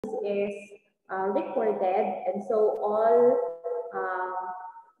is recorded, and so all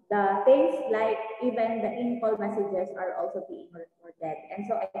the things like even the in-call messages are also being recorded, and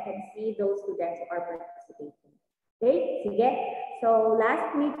so I can see those students who are participating. Okay, sige. So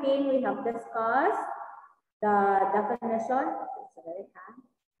last meeting we have discussed the definition. Sorry,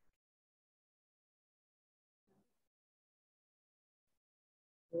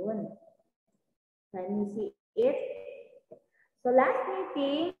 Can you see it? So last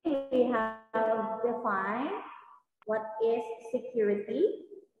meeting we have defined what is security,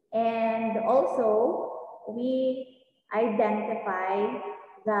 and also we identify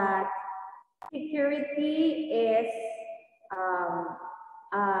that security is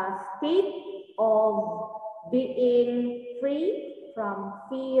a state of being free from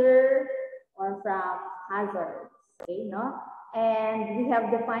fear or from hazards. Okay, no? And we have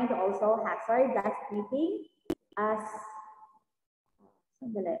defined also hazard last meeting as,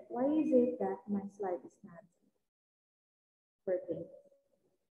 why is it that my slide is not working?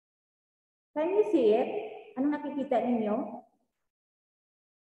 Can you see it? Ano nakikita ninyo?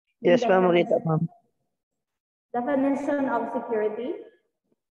 Yes, ma'am. Makita, ma'am. Definition of security?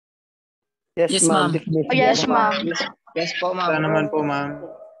 Yes, ma'am. Yes, ma'am. Yes po, ma'am. Wala naman po, ma'am.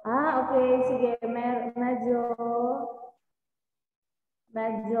 Okay. Sige.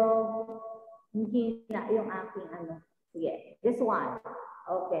 Medyo hina yung aking ano. Sige. This one.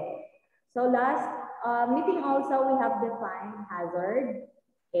 Okay. So last meeting also we have defined hazard.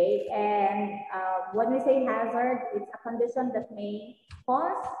 Okay. And when we say hazard, it's a condition that may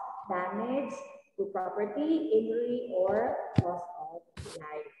cause damage to property, injury, or loss of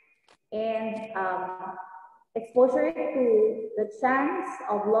life. And exposure to the chance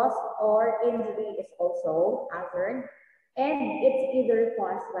of loss or injury is also hazard, and it's either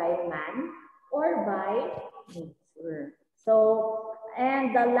caused by man or by nature. So,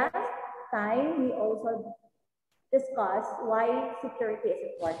 and the last time we also discussed why security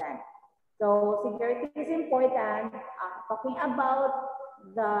is important. So security is important, talking about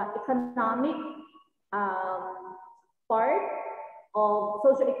the economic part of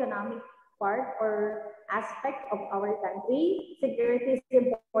socio-economic part or aspect of our country. Security is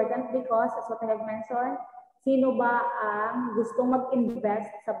important because, as what I have mentioned, sino ba ang gustong mag-invest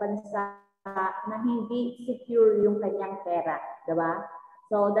sa bansa na hindi secure yung kanyang pera, diba?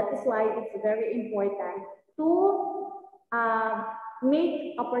 So that is why it's very important to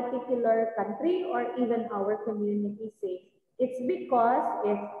make a particular country or even our community safe. It's because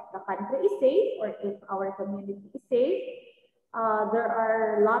if the country is safe or if our community is safe, there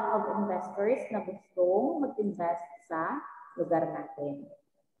are a lot of investors na gustong mag-invest sa lugar natin.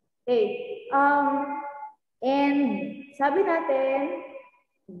 Okay. And sabi natin,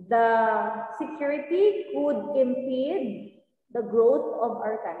 the security could impede the growth of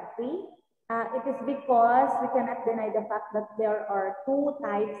our country. It is because we cannot deny the fact that there are two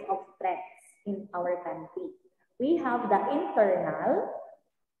types of threats in our country. We have the internal,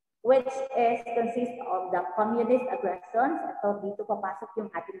 which is consists of the communist aggressions. Ito, dito papasok yung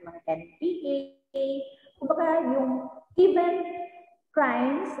ating mga NPA. Kumbaga, yung even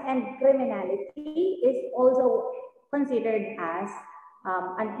crimes and criminality is also considered as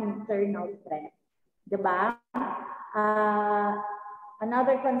an internal threat. Diba?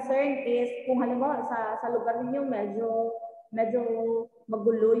 Another concern is kung halimbawa sa lugar ninyo medyo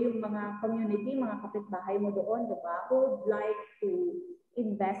magulo yung mga community, mga kapitbahay mo doon, diba? Who would like to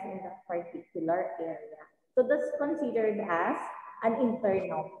invest in that particular area. So that's considered as an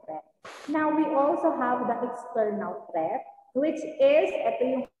internal threat. Now, we also have the external threat, which is, ito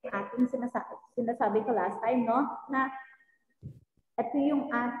yung ating sinasabi ko last time, no? Na ito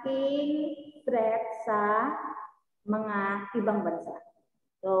yung ating threat sa mga ibang bansa.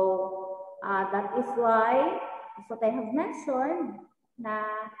 So, that is why, as what I have mentioned, na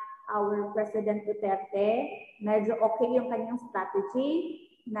our President Duterte, medyo okay yung kanyang strategy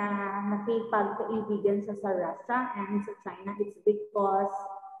na nakipagkaibigan siya sa Russia and sa China. It's because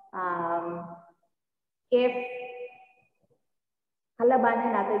if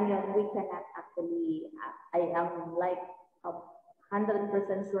kalabanan natin yun, we cannot actually, I am like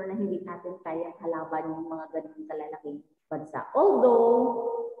 100% sure na hindi natin kayang kalaban yung mga ganun kalalaking bansa.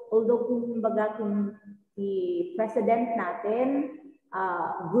 Although kung si President natin,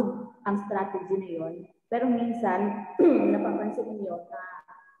 good ang strategy na yun. Pero minsan, napapansin niyo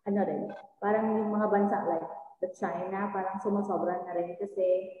na parang yung mga bansa like the China, parang sumusobra na rin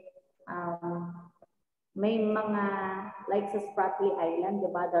kasi may mga, like sa Spratly Island,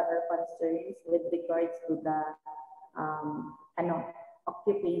 diba, there are concerns with regards to the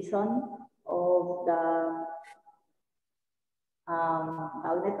occupation of the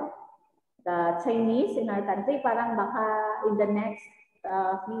tawag nito, the Chinese in our country, parang baka in the next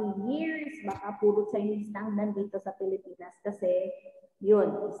few years, baka puro Chinese na ang nandito sa Pilipinas kasi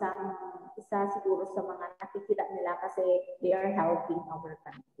yun, isa siguro sa mga nakikita nila kasi they are helping our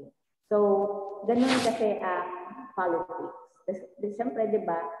country. So, ganun kasi ang politics. Siyempre, di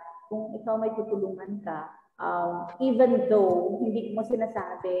ba, kung ikaw may tutulungan ka, even though hindi mo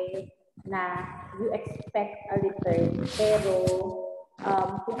sinasabi na you expect a return, pero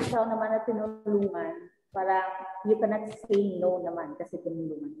kung ikaw naman na tinulungan, parang you cannot say no naman kasi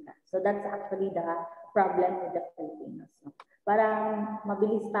tinulungan ka. So that's actually the problem with the Filipinos. No? Parang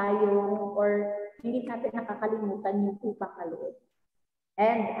mabilis tayo or hindi natin nakakalimutan yung upang kaloob.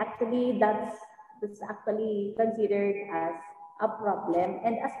 And actually, that's actually considered as a problem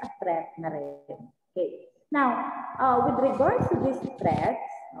and as a threat na rin. Okay. Now, with regards to these threats,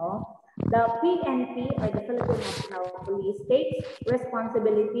 no, the PNP or the Philippine National Police takes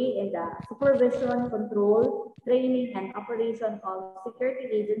responsibility in the supervision, control, training, and operation of security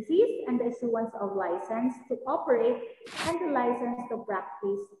agencies and the issuance of license to operate and the license to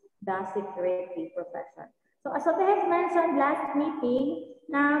practice the security profession. So as what I have mentioned last meeting,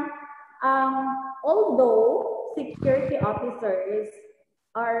 na although security officers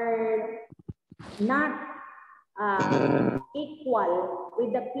are not equal with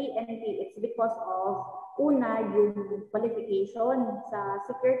the PNP, it's because of una, yung qualification sa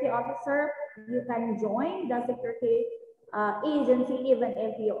security officer. You can join the security agency even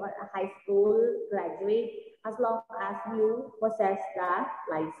if you are a high school graduate as long as you possess the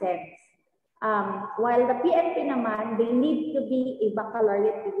license. While the PNP naman, they need to be a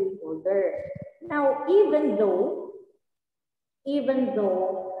baccalaureate degree holder. Now, even though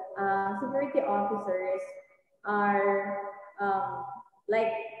security officers are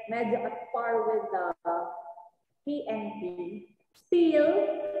like medyo at par with the PNP, still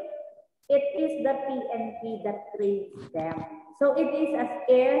it is the PNP that trains them. So it is as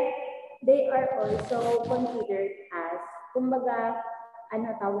if they are also considered as, kumbaga,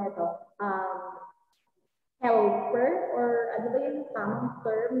 ano tawag nito, helper, or ano ba yung tamang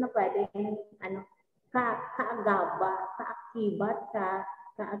term na pwedeng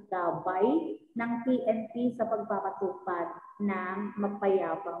kaagabay ng PNP sa pagpapatupad ng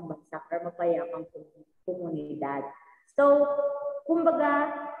mapayapang bansa or mapayapang komunidad. So, kumbaga,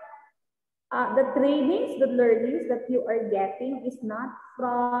 the trainings, the learnings that you are getting is not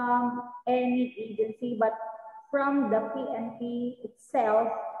from any agency but from the PNP itself,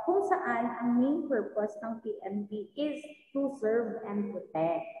 kung saan ang main purpose ng PNP is to serve and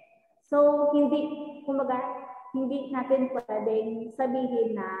protect. So, hindi natin pwedeng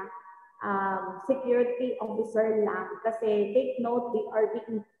sabihin na security officer lang kasi take note, they are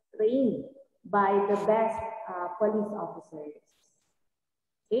being trained by the best police officers.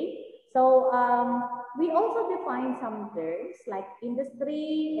 Okay? So, we also define some terms like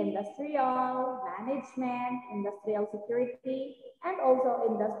industry, industrial, management, industrial security, and also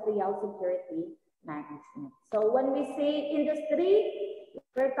industrial security management. So, when we say industry,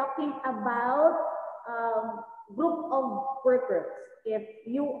 we're talking about group of workers. If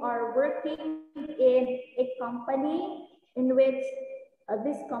you are working in a company in which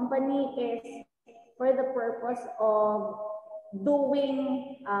this company is for the purpose of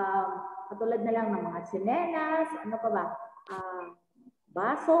doing katulad na lang ng mga tsinelas, ano pa ba,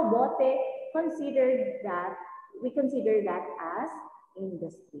 baso, bote, we consider that as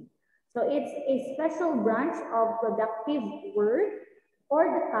industry. So it's a special branch of productive work or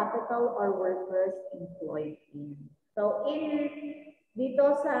the capital or workers employed in. So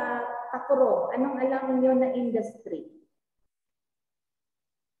dito sa Takuro, anong alam niyo na industry?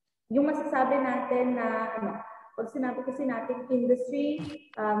 Yung masasabi natin na pag sinabi kasi natin industry,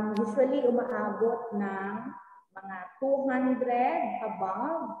 usually umaabot ng mga 200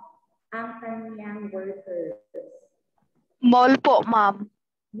 above ang kanyang workers. Mall po, ma'am.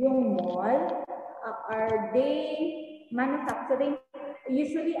 Yung mall, are they manufacturing?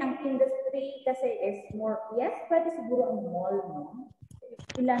 Usually, ang industry kasi is more, yes, pwede siguro ang mall, no?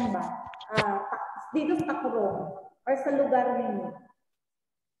 Ilan ba? Dito sa Takuro or sa lugar ninyo?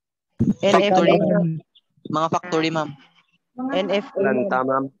 Factory. Mga factory, ma'am. NFA. Planta,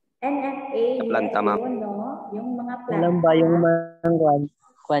 ma'am. NFA, planta, yes, ma'am. yun, no? Yung mga planta. Alam ba yung mangwan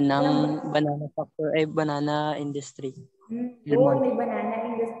ng banana factory, banana industry? Oo, may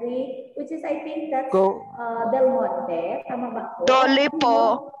banana industry, which is, I think that's Del Monte. Tama ba po? Dolly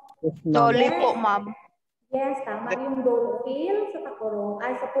po. Yes, Dolly Yes. po, ma'am. Yes, tama. Yung Dole sa Takuro,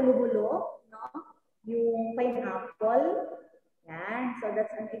 sa Pulubulo, no? Yung pineapple. Yan. So,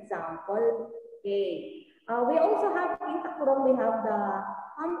 that's an example. Okay. We also have in Tacurong, we have the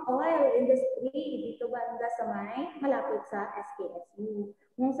palm oil industry dito banda sa may malapit sa SKSU.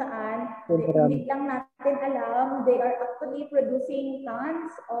 Kung saan, hindi lang natin alam, they are actually producing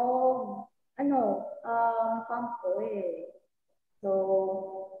tons of palm oil. So,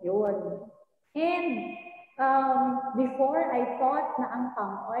 yun. And before, I thought na ang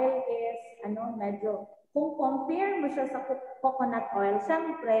palm oil is medyo, kung compare mo siya sa coconut oil,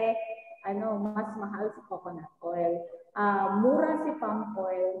 syempre, mas mahal si coconut oil. Mura si palm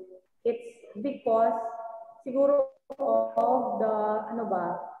oil. It's because siguro of the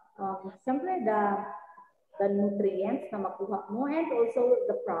syempre the nutrients na makuha mo and also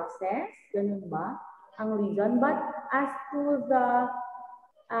the process, ganun ba ang reason. But as to the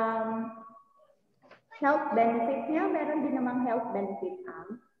health benefit niya, meron din namang health benefit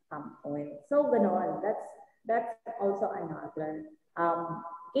ang palm oil. So ganun, that's also another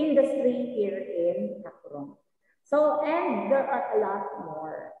industry here in Tacurong. So, and there are a lot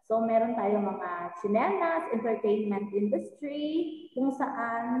more. So, meron tayong mga chinelas, entertainment industry, kung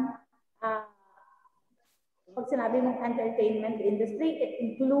saan, pag sinabi mong entertainment industry, it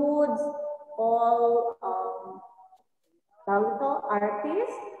includes all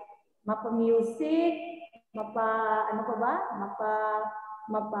artists, mapa-music,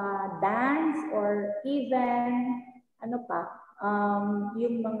 mapa-dance, or even,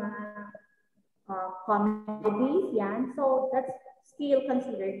 yung mga comedies, yan. So that's still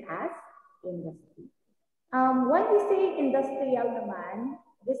considered as industry. When we say industrial naman,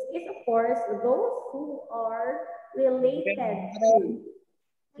 this is of course those who are related to,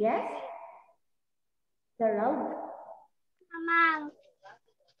 yes? Gerald? Mama.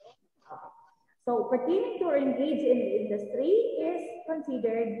 So pertaining to or engage in the industry is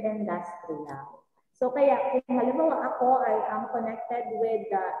considered industrial. So kaya kung halimbawa ako I am connected with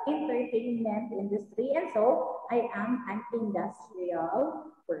the entertainment industry and so I am an industrial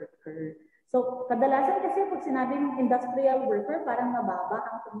worker. So kadalasan kasi pag sinabi ng industrial worker parang mababa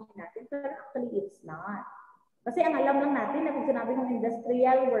ang tingin natin pero actually it's not. Kasi ang alam lang natin na pag sinabi ng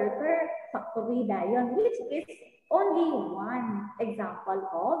industrial worker, factory na yun, which is only one example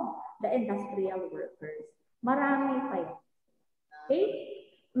of the industrial workers. Marami pa yun. Okay?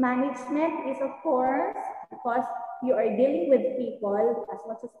 Management is of course, because you are dealing with people as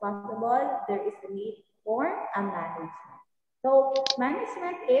much as possible, there is a need for a management. So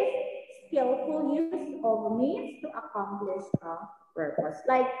management is skillful use of means to accomplish a purpose.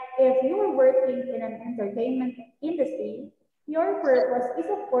 Like if you're working in an entertainment industry, your purpose is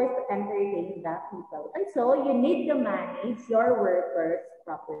of course to entertain the people. And so you need to manage your workers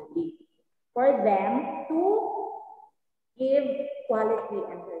properly for them to give quality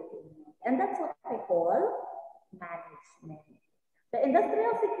entertainment. And that's what I call management. The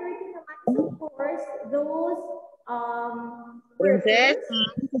industrial security naman is of course those workers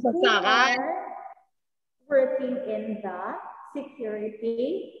who are working in the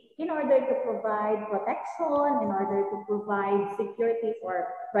security in order to provide protection, in order to provide security for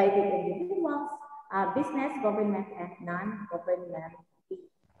private individuals, business, government, and non-government.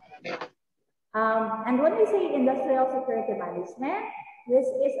 And when we say industrial security management, this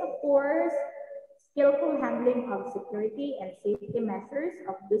is of course skillful handling of security and safety measures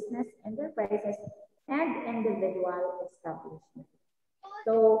of business enterprises and individual establishments.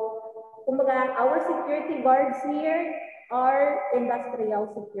 So, kumbaga, our security guards here are industrial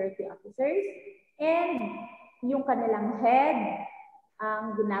security officers and yung kanilang head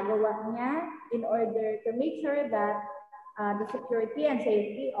ang ginagawa niya in order to make sure that the security and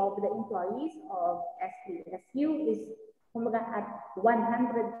safety of the employees of SKSU is kumbaga at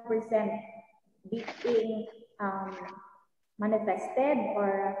 100% being manifested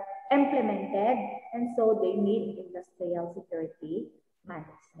or implemented, and so they need industrial security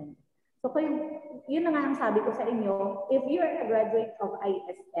management. So yun na nga ang sabi ko sa inyo, if you are a graduate of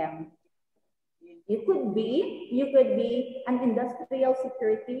ISM, you could be an industrial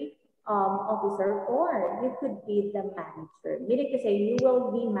security officer, or you could be the manager. Meaning to say, you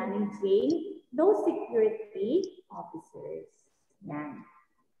will be managing those security officers. Yan.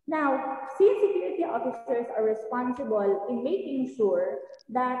 Now, since security officers are responsible in making sure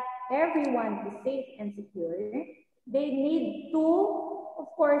that everyone is safe and secure, they need to, of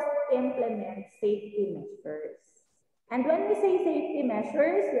course, implement safety measures. And when we say safety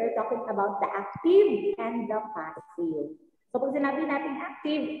measures, we're talking about the active and the passive. So pag sinabi natin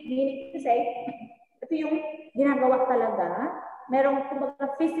active, meaning to say, ito yung ginagawa talaga, merong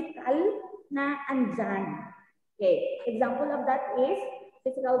kumbaga physical na andyan. Okay, example of that is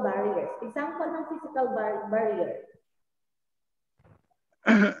physical barriers. Example ng physical barrier.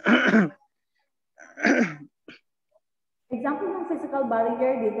 Example ng physical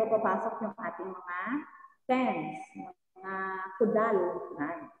barrier, dito papasok yung ating mga fence, mga kudal.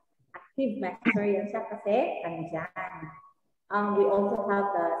 Active measure yan siya kasi andyan. We also have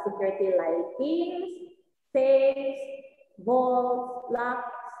the security lightings, safes, bolts,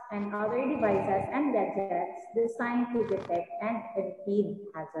 locks, and other devices and gadgets designed to detect and impede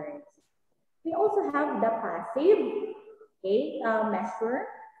hazards. We also have the passive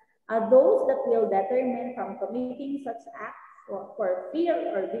measure, those that will determine from committing such acts for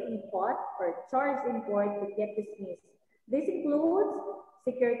fear or being caught or charged in court to get dismissed. This includes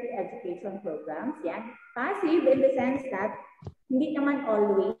security education programs. Yan. Passive in the sense that hindi naman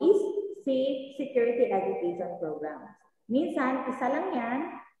always see security education programs. Minsan, isa lang yan,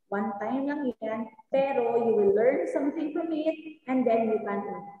 one time lang yan, pero you will learn something from it and then you can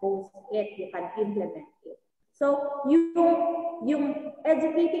impose it, you can implement it. So, yung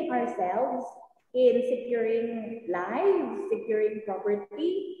educating ourselves in securing lives, securing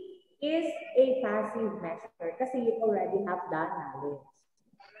property is a passive measure kasi you already have the knowledge.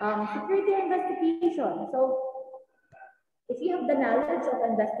 Security investigation. So, if you have the knowledge of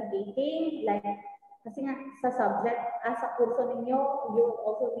investigating, like, kasi nga sa subject, as a kurso ninyo, you will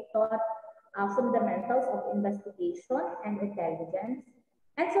also be taught fundamentals of investigation and intelligence.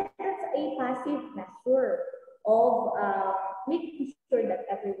 And so that's a passive measure of making sure that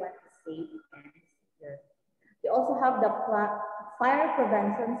everyone is safe and secure. We also have the fire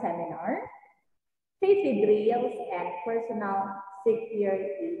prevention seminar, safety drills, and personal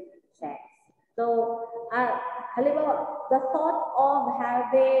security checks. So, halimbawa, the thought of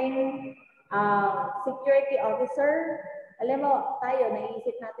having security officer, alam mo, tayo,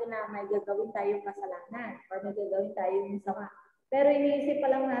 naiisip natin na may gagawin tayong kasalanan or may gagawin tayong sama. Pero iniisip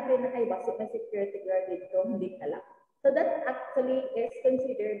pa lang natin na ay, bakit may security guard dito, hindi ka lang. So that actually is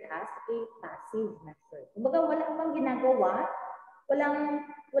considered as a passive measure. Kumbaga, wala kang ginagawa,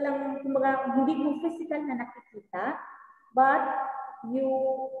 kumbaga, hindi mo physical na nakikita, but you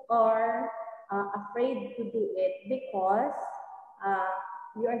are afraid to do it because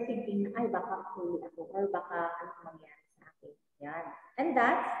you are thinking, ay, baka huli ako or baka anong mangyari sa akin. Yan. And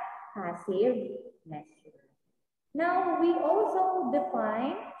that's passive measure. Now, we also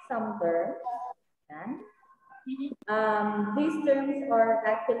define some terms. Yan. These terms are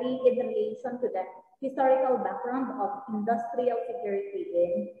actually in relation to the historical background of industrial security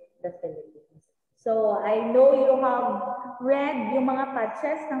in the Philippines. So, I know you have read yung mga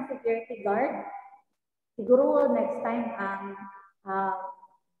patches ng security guard. Siguro next time ang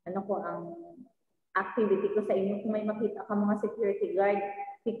activity ko sa inyo, kung may makita ka mga security guard,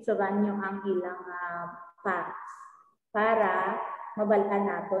 picturean nyo ang ilang facts para mabalaan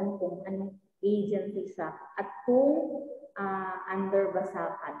natin kung anong agency siya at kung under ba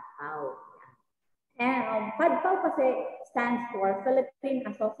sa PADPAW. And PADPAW kasi stands for Philippine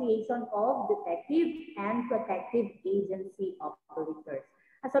Association of Detective and Protective Agency Operators.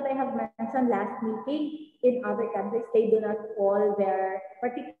 As what I have mentioned last meeting, in other countries, they do not call their,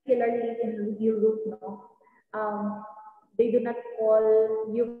 particularly in Europe, they do not call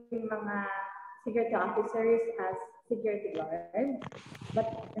yung mga security officers as security guards, but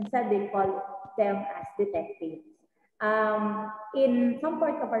instead they call them as detectives. In some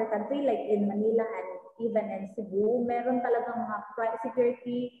parts of our country, like in Manila and even in Cebu, meron talagang mga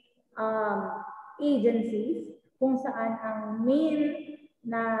security agencies kung saan ang main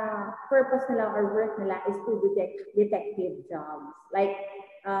na purpose nila or work nila is to detect detective jobs. Like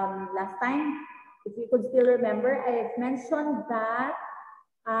last time, if you could still remember, I mentioned that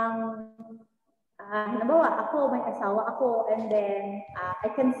halimbawa ako, may asawa ako, and then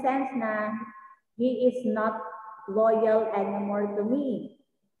I can sense na he is not loyal anymore to me.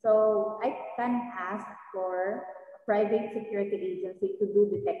 So I can ask for a private security agency to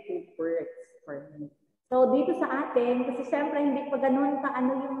do detective works for me. So dito sa atin, kasi syempre hindi pa ganun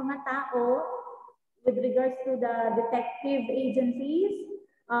kaano yung mga tao with regards to the detective agencies,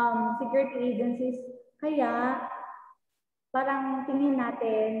 security agencies, kaya parang tingin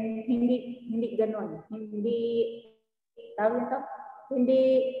natin hindi ganun, hindi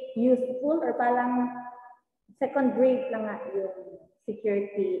useful or parang second grade lang nga yung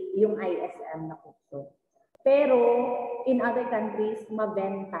security, yung ISM na kurso. Pero in other countries,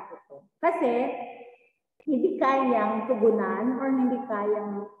 mabenta ito. Kasi hindi kayang tugunan or hindi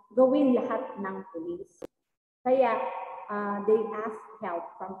kayang gawin lahat ng police. Kaya they ask help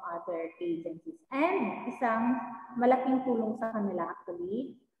from other agencies. And isang malaking tulong sa kanila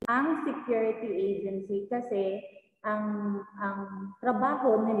actually, ang security agency kasi ang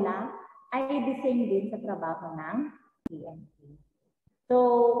trabaho nila ay the same din sa trabaho ng PNP. So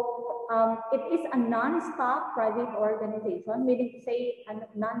it is a non-stop private organization, meaning to say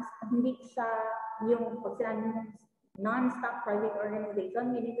hindi siya yung pag sila non-stop private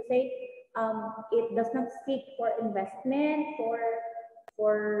organization, meaning to say it does not seek for investment, for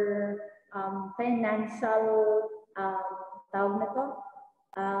financial tawag na to,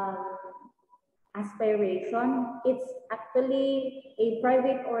 aspiration. It's actually a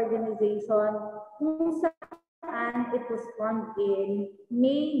private organization kung saan it was formed in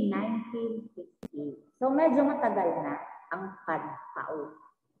May 1950. So medyo matagal na ang PADPAO.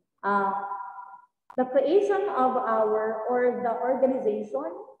 The creation of the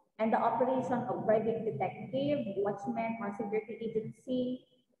organization and the operation of private detective, watchman, or security agency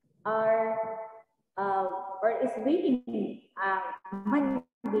are or is being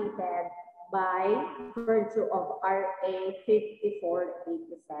mandated by virtue of RA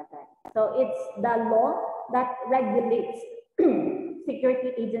 5487. So it's the law that regulates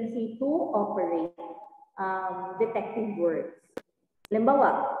security agency to operate detective works.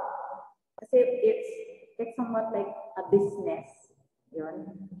 Halimbawa, kasi it's somewhat like a business.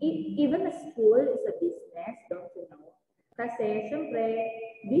 Yun. Even a school is a business, don't you know? Kasi, syempre,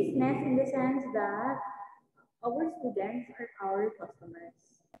 business in the sense that our students are our customers.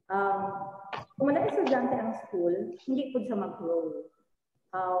 Kung walang estudyante ang school, hindi po siya mag-grow.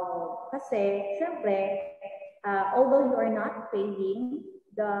 Kasi, syempre, although you are not paying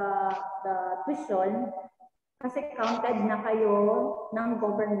the tuition, kasi counted na kayo ng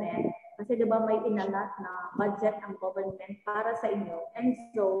government, kasi di ba may inalat na budget ang government para sa inyo, and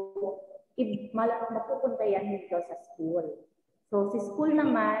so, mapupunta yan dito sa school. So, si school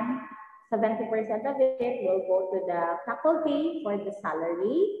naman, 70% of it will go to the faculty for the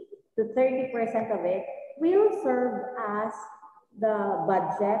salary, to 30% of it will serve as the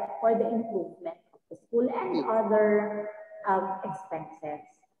budget for the improvement of the school and other expenses.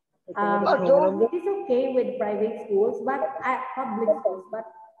 Though it is okay with private schools, but public schools, but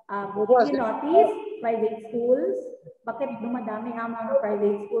if you notice, private schools, bakit dumadami ang mga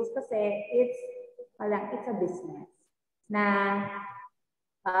private schools? Kasi it's a business na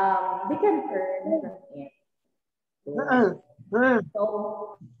they can earn from it.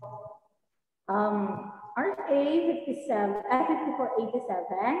 So, RA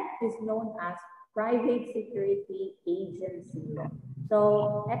 5487 is known as Private Security Agency.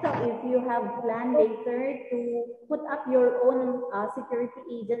 So, if you have planned later to put up your own security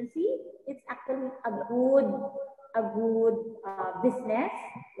agency, it's actually a good business.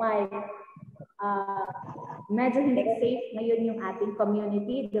 Why? Medyo hindi safe ngayon yung ating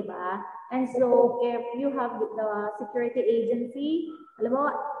community, di ba? And so, if you have the security agency, alam mo,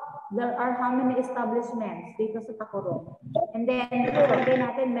 there are how many establishments dito sa Tacurong? And then, sabi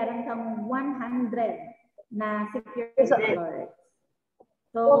natin, meron kang 100 na security guards.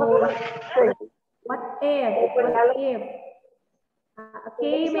 So, what if?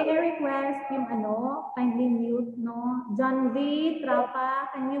 Okay, may request yung kindly mute, no? John V. Trapa,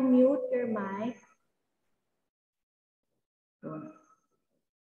 can you mute your mic?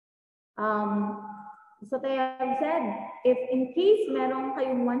 So I have said, if in case meron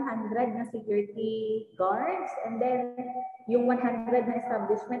kayong 100 na security guards, and then yung 100 na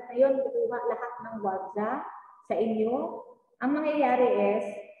establishment na yun, kukuha lahat ng WAGZA sa inyo, ang mangyayari is,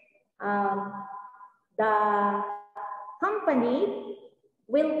 the company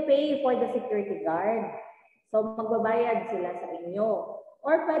will pay for the security guard. So, magbabayad sila sa inyo.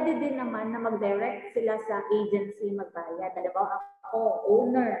 Or pwede din naman na mag-direct sila sa agency magbayad. Halimbawa, ako,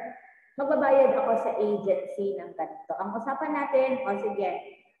 owner. Magbabayad ako sa agency ng ganito. Ang usapan natin, sige,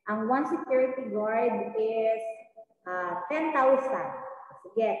 ang one security guard is 10,000.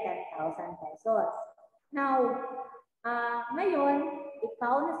 Sige, 10,000 pesos. Now, ngayon,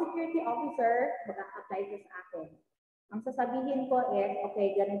 ikaw na security officer, mag-a-apply ka sa akin. Ang sasabihin ko is,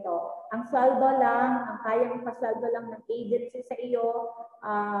 okay, ganito. Ang sweldo lang, ang kayang pasweldo lang ng agency sa iyo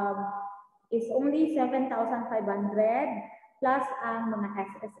is only 7,500 plus ang mga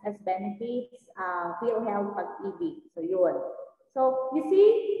SSS benefits, PhilHealth, Pag-ibig. So, yun. So, you see,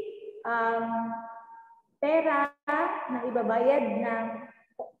 pera na ibabayad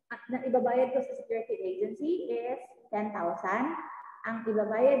ko sa security agency is 10,000. Ang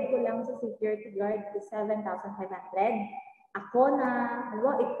ibabayad ko lang sa security guard is 7,500. Ako na,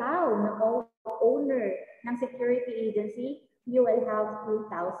 ikaw na owner ng security agency, you will have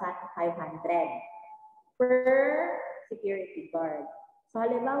 2,500 per security guard. So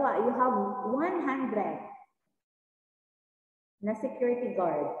halimbawa, you have 100 na security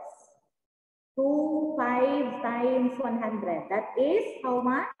guards. 5 times 100. That is how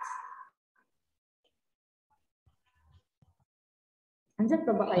much? Andyan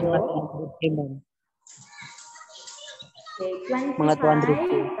pa ba kayo? Okay, Mga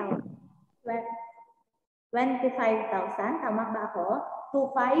 25,000. Tama ba ako?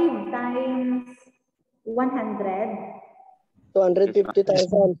 So 5 times 100.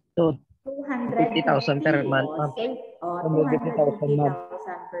 250,000. 50,000 per month. 250,000 per month.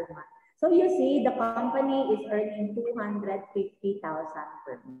 So you see, the company is earning 250,000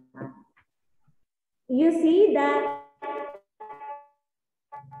 per month. You see that?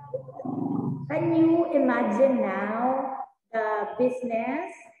 Can you imagine now the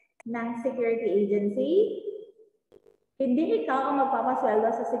business ng security agency? Hindi ikaw ang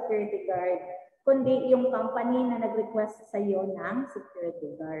magpapasweldo sa security guard, kundi yung company na nag-request sa iyo ng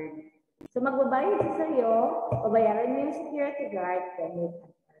security guard. So magbabayad siya sa iyo, babayaran mo yung security guard, then you can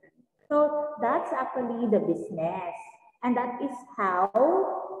earn. So that's actually the business. And that is how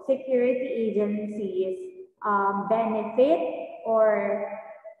security agencies benefit or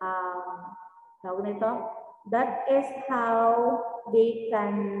that is how they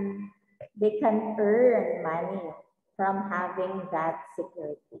can earn money from having that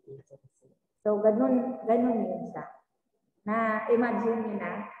security agency. So ganun yun siya. Na imagine niyo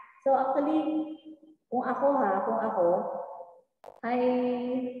na. So actually, kung ako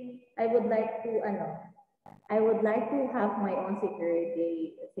I would like to have my own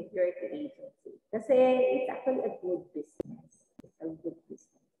security agency. Kasi it's actually a good business. It's a good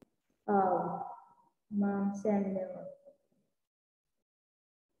business. Ma'am Samuel.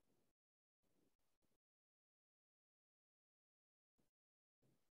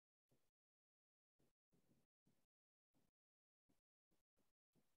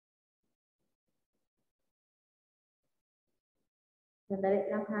 Sandali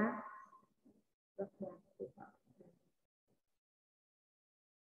lang ha.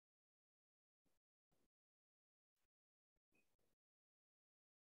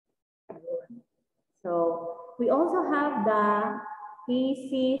 So we also have the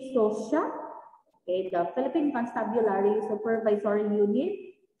PC SOSHA, okay, the Philippine Constabulary Supervisory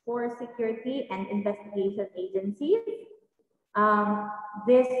Unit for Security and Investigation Agencies.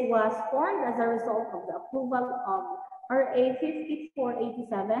 This was formed as a result of the approval of RA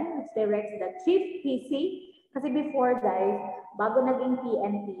 5487, which directs the Chief PC. Kasi before, guys, bago naging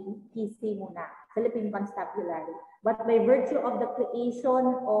PNP, PC muna, Philippine Constabulary. But by virtue of the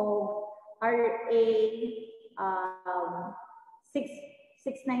creation of RA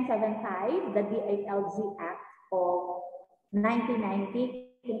 6975, the DILG Act of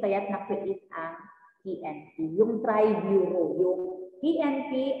 1990, kung kaya't na-create ang PNP, yung Tri-Bureau. Yung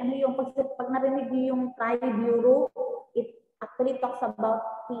PNP, ano yung pag narinig yung Tri-Bureau, it actually talks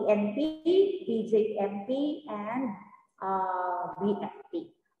about PNP, PJMP, and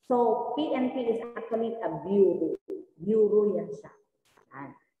BFP. So PNP is actually a bureau. Bureau yan siya.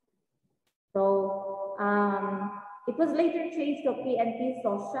 So it was later changed to PNP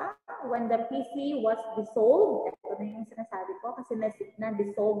SOSHA when the PC was dissolved. Ito na yung sinasabi ko kasi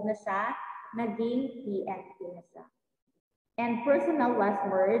na-dissolve na siya, naging PNP na siya. And personnel was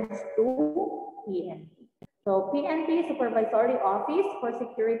merged to PNP. So PNP Supervisory Office for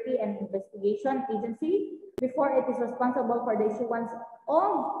Security and Investigation Agency, before it is responsible for the issuance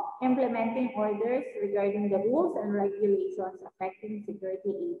of implementing orders regarding the rules and regulations affecting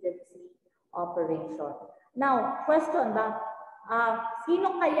security agency operation. Now, question ba?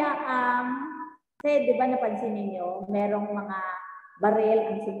 Sino kaya kasi di ba napansin ninyo, merong mga baril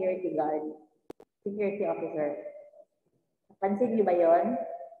ang security guard, security officer. Napansin niyo ba yon?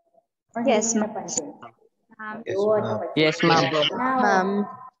 Or Yes, hindi napansin? Yes, ma'am.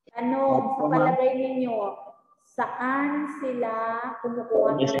 Now, sa palagay ninyo, saan sila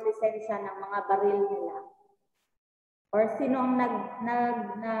kumukuha ng lisensya ng mga baril nila? Or sino ang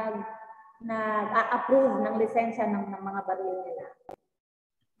nag-a-approve ng lisensya ng mga baril nila?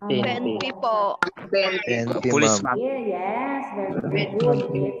 PNP po. PNP, Police, ma'am. Yes, very good.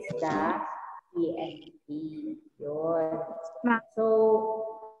 It's the PNP. Yun. So,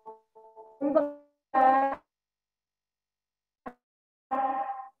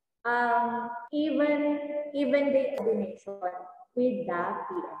 even the coordination with the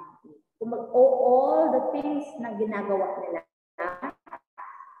PNP. All the things na ginagawa nila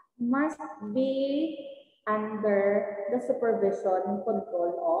must be under the supervision and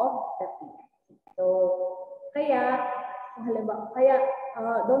control of the PNP. So,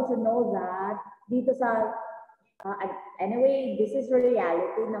 don't you know that dito sa anyway, this is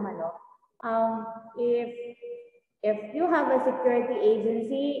reality naman, no? If you have a security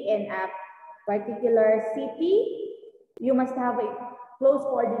agency in a particular city, you must have a close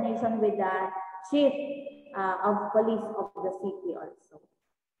coordination with the chief of police of the city also.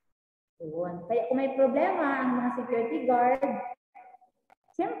 Yun. Kaya kung may problema ang mga security guard,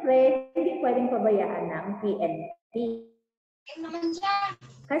 siyempre, hindi pwedeng pabayaan ng PNP.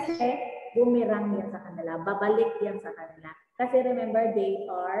 Kasi bumirang yan sa kanila, babalik yan sa kanila. Kasi remember, they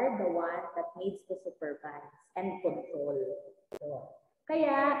are the one that needs to supervise and control. So,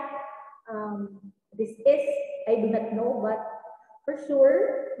 kaya, this is, I do not know, but for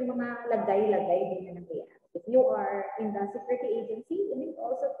sure, yung mga lagay-lagay din na nangyayari. If you are in the security agency, you need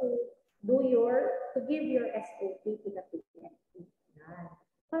also to give your SOP to the PNP.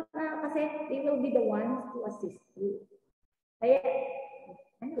 Kasi they will be the ones to assist you. Kaya,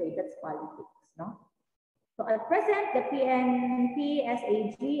 anyway, that's politics, no? So at present, the PNP,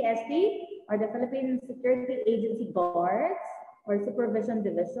 SAG, SP, or the Philippine Security Agency Guards, or Supervision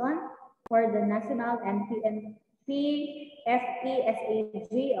Division, for the National and PNP, FE,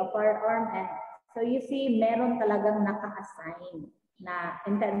 SAG, of Firearm, and so you see, meron talagang naka-assign na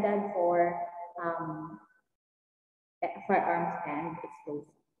intended for firearms and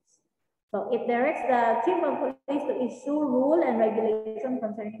explosives. So it directs the Chief of Police to issue rule and regulation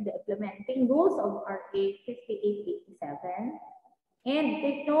concerning the implementing rules of RA 5887. And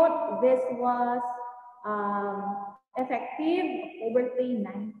take note, this was effective October 3,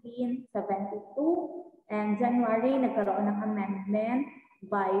 1972, and January nagkaroon ng amendment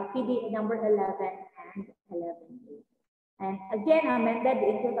by PD number 11 and 11A. And again, amended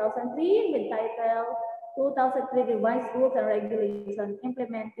in 2003 with title 2003 Revised Rules and Regulations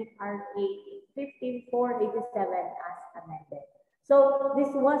Implementing RA 5487 as amended. So this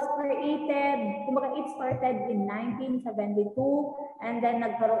was created, kumbaga it started in 1972, and then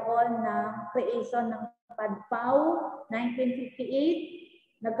nagkaroon ng creation ng PADPAW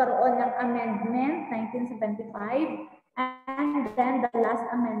 1958, nagkaroon ng amendment 1975, and then the last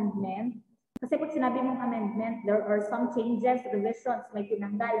amendment. Kasi pag sinabi mong amendment, there are some changes, revisions, may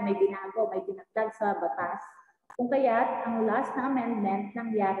tinanggal, may binago, may dinagdag sa batas. Kung kaya't, ang last na amendment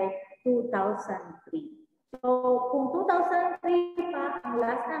nangyari 2003. So, kung 2003 pa ang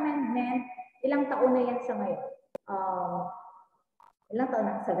last na amendment, ilang taon na yan siya ngayon? Ilang taon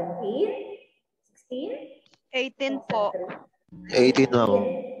na? 17? 16? 18 po. 18, ma'am.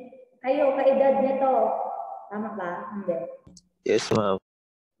 Kayo, kaedad nito. Tama ba? Hindi. Yes, ma'am.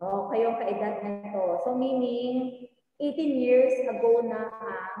 Kayong kaedad nito. So meaning, 18 years ago na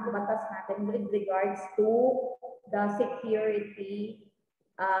ang batas natin with regards to the security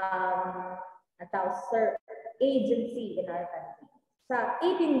agency in our country. Sa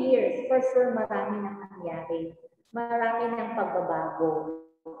 18 years, for sure marami nang nangyari. Marami nang pagbabago.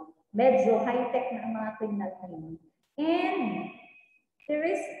 Medyo high-tech na ang mga criminal ngayon. And there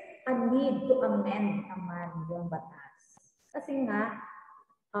is a need to amend naman yung batas. Kasi nga,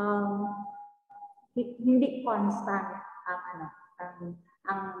 hindi constant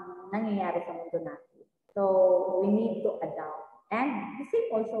ang nangyayari sa mundo natin. So we need to adapt. And the same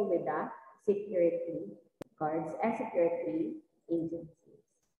also with the security guards and security agencies.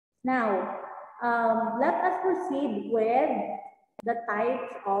 Now, let us proceed with the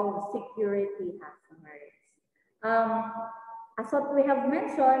types of security hazards. As what we have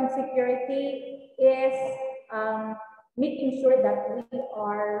mentioned, security is making sure that we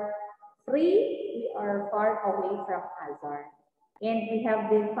are free, we are far away from hazard. And we have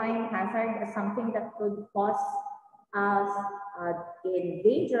defined hazard as something that could cause us in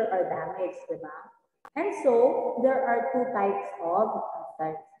danger or damage, diba? And so, there are two types of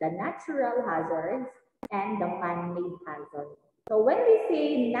hazards, the natural hazards and the man-made hazard. So when we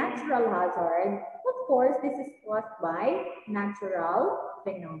say natural hazard, of course, this is caused by natural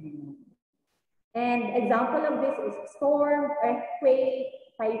phenomena. And example of this is storm, earthquake,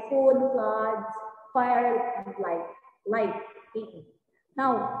 typhoon, floods, fire, and light.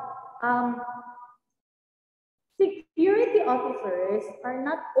 Now, security officers are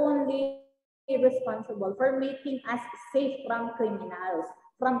not only responsible for making us safe from criminals,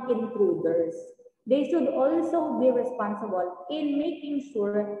 from intruders. They should also be responsible in making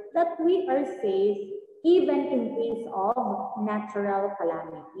sure that we are safe even in case of natural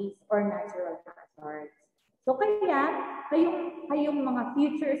calamities or natural hazards. So kaya, kayong mga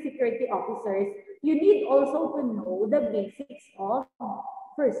future security officers, you need also to know the basics of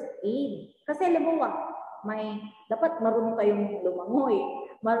first aid. Kasi alam mo dapat marunong kayong lumangoy,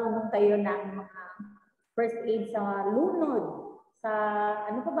 marunong kayo ng mga first aid sa lunod, sa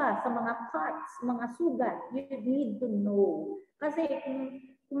sa mga cuts, mga sugat. You need to know. Kasi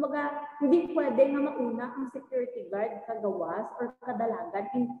kumbaga, hindi pwede na mauna ang security guard kagawas or kadalagan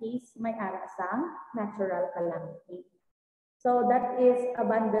in case may arasang natural calamity. So that is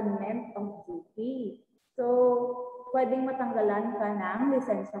abandonment of duty. So pwedeng matanggalan ka ng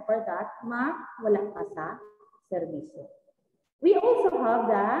lisensya for that, wala ka sa serbisyo. We also have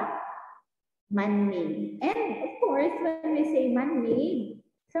the man-made. And of course, when we say man-made,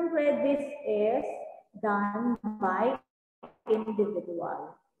 syempre this is done by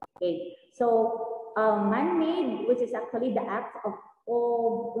individual. Okay, so man-made, which is actually the act of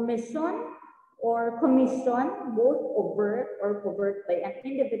omission or commission, both overt or covert by an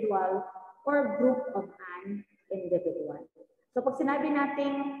individual or group of an individual. So pag sinabi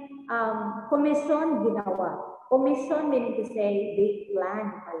natin commission, ginawa. Commission meaning to say they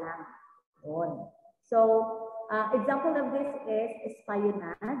plan pa lang. So example of this is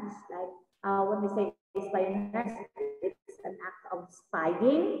espionage. Like when we say espionage, it's an act of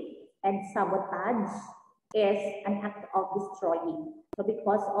spying, and sabotage is an act of destroying. So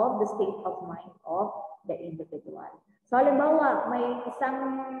because of the state of mind of the individual. So halimbawa, may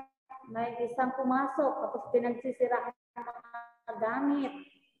isang pumasok tapos pinagsisiraan ng mga gamit,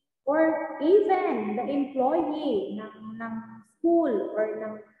 or even the employee ng school or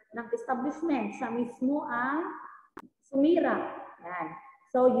ng establishment, siya mismo ang sumira. Yan.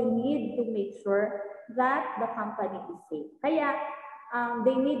 So you need to make sure that the company is safe. Kaya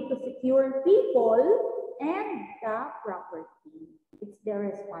they need to secure people and the property. It's their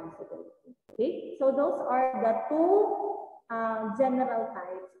responsibility. Okay? So those are the two general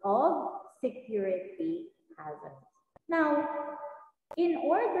types of security hazards. Now, in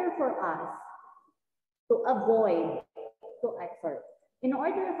order for us to avoid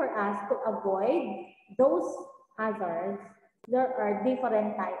those hazards, there are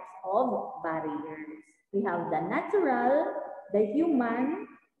different types of barriers. We have the natural, the human,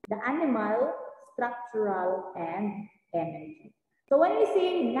 the animal, structural, and energy. So when we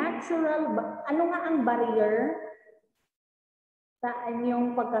say natural, ano nga ang barrier? Sa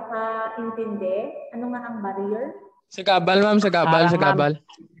inyong pagkakaintindi, ano nga ang barrier? Sa gabal, ma'am. Sa gabal. Harang, Sa gabal.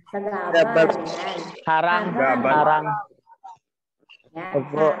 Sa gabal. Yan. Harang. Harang. Yan,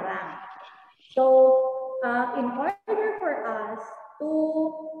 harang. So, in order for us to,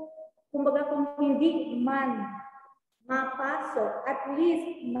 kumbaga kung hindi man mapasok, at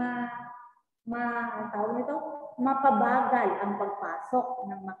least mapabagal ang pagpasok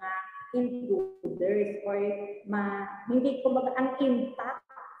ng mga intruders, or hindi kumbaga ang impact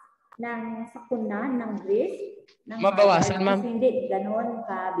ng sakuna ng risk ng mabawasan, ma'am. Hindi ganoon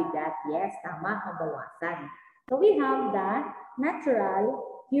kabigat. Yes, tama, mabawasan. So we have the natural,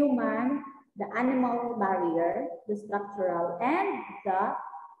 human, the animal barrier, the structural, and the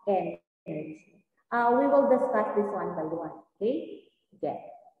energy. We will discuss this one by one. Okay? Okay.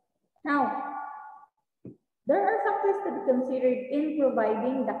 Now, there are factors to be considered in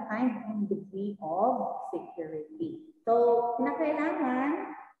providing the kind and degree of security. So,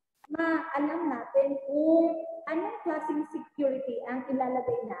 kinakailangan maalam natin kung anong klaseng security ang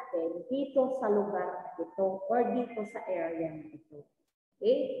ilalagay natin dito sa lugar na ito or dito sa area na ito.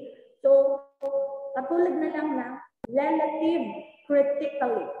 Okay? So, katulad na lang ng relative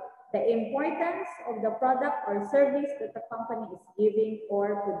critically, the importance of the product or service that the company is giving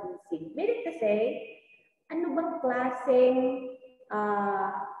or producing. Meaning to say, ano bang klaseng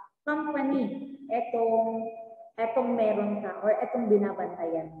company etong meron ka or etong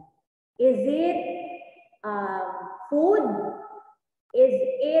binabantayan mo? Is it food? Is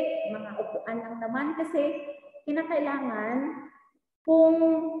it mga upuan lang naman? Kasi kinakailangan kung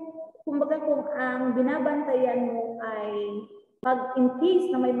ang binabantayan mo ay pag in case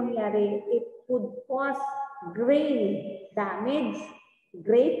na may mangyari, it could cause great damage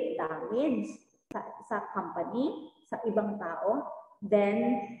sa company, sa ibang tao,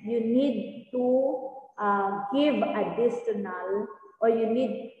 then you need to give additional, or you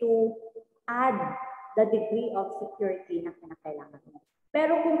need to add the degree of security na kinakailangan mo.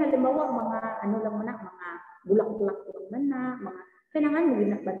 Pero kung halimbawa mga mga bulak-bulak lang mga kailangan mo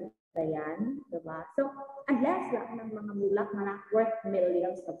binabantayan, diba? So, unless lang ng mga bulak na worth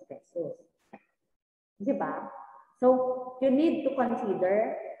millions of pesos. Diba? So, you need to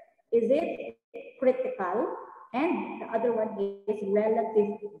consider, is it critical? And the other one is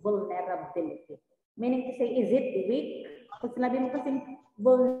relative vulnerability. Meaning to say, is it weak? Pag sinabi mo kasi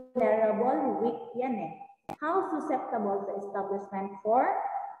vulnerable, weak yan eh. How susceptible the establishment for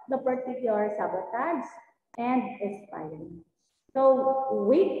the particular sabotage and espionage. So,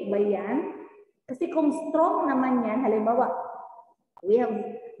 weak ba yan? Kasi kung strong naman yan, halimbawa, we have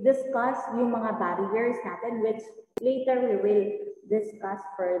discussed yung mga barriers natin, which later we will discuss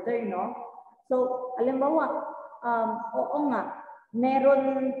further, no? So, halimbawa, oo nga,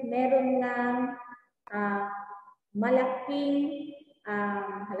 meron ng malaking,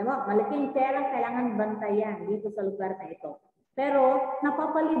 malaking pera kailangan bantayan dito sa lugar na ito. Pero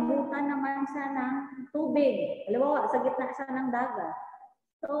napapalibutan naman siya ng tubig. Halimbawa, sa gitna siya ng dagat.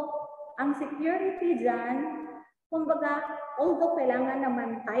 So, ang security dyan, kumbaga, although kailangan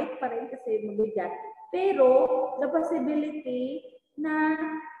naman tight pa rin kasi mabigat, pero the possibility na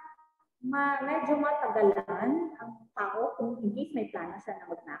medyo matagalan ang tao kung hindi may plano siya na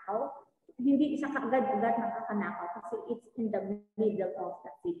magnakaw, hindi siya kaagad-agad nakakanakaw kasi it's in the middle of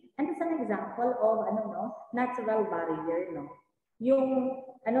the sea. And it's an example of natural barrier, no? Yung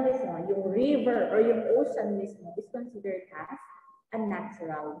yung river or yung ocean mismo is considered as a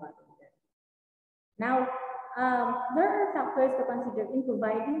natural barrier. Now, there are factors to consider in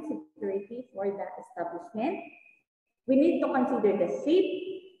providing security for the establishment. We need to consider the shape,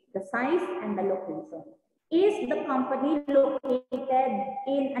 the size, and the location. Is the company located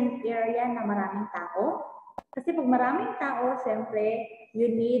in an area na maraming tao? Kasi pag maraming tao, siyempre,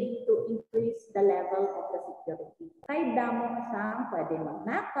 you need to increase the level of the security. Kahit damo siyang pwede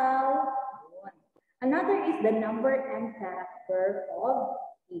magnakaw. Another is the number and character of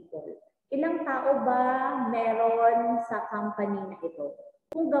people. Ilang tao ba meron sa company na ito?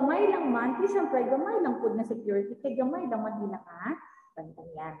 Kung gamay lang man, siyempre gamay lang po na security, kaya gamay lang man din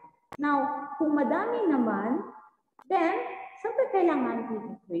nakabantayan. Now, kung madami naman, then, siyempre kailangan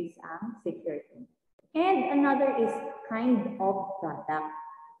i-increase ang security. And another is kind of product.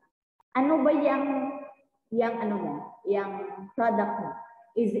 Ano ba yung product mo?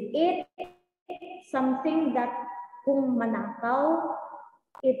 Is it something that kung manakaw,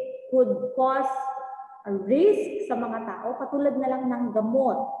 it could cause a risk sa mga tao, katulad na lang ng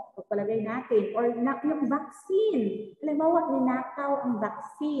gamot, pagpalagay natin, or yung vaccine. Halimbawa, ninakaw ang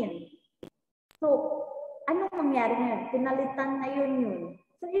vaccine. So, anong mangyari ngayon? Pinalitan na yun.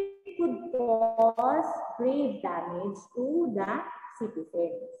 So, it could cause grave damage to the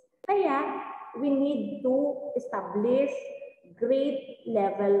citizens. Kaya, we need to establish great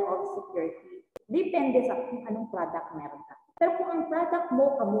level of security. Depende sa kung anong product meron ka. Pero kung ang product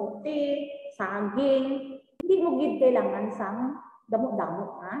mo, kamuti, saging, hindi mo gid kailangan sang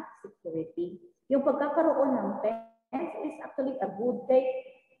damo-damo security. Yung pagkakaroon ng fence is actually a good thing.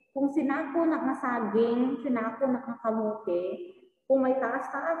 Kung sinako na saging, sinako na kamuti, kung may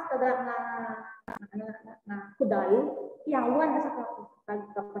taas-taas na kudal, iyawan na sa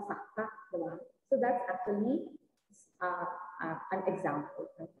pagkapasaka. Diba? So that's actually an example.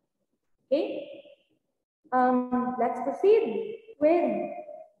 Okay? Let's proceed with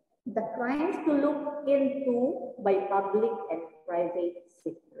the crimes to look into by public and private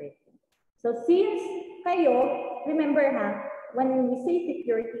security. So since kayo, remember when we say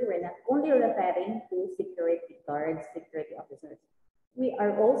security, we're not only referring to security guards, security officers. We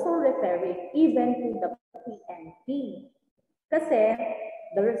are also referring even to the PNP. Kasi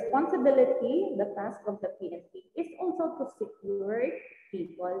the responsibility, the task of the PNP is also to secure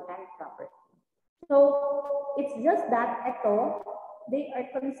people and property. So, it's just that they are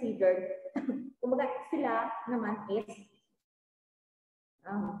considered, kumbaga sila naman is,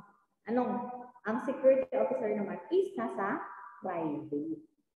 ang security officer naman is nasa private.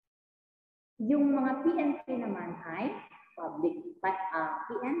 Yung mga PNP naman ay public,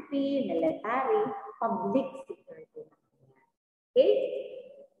 PNP, military, public security. Okay?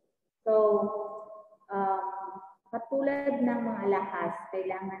 So, katulad ng mga lahas,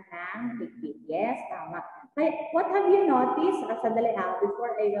 kailangan ng higpit. Yes, tama. What have you noticed? Sandali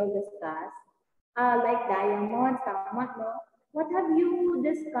before I will discuss, like diamonds, tama, no? What have you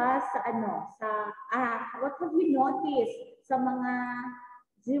discussed what have you noticed sa mga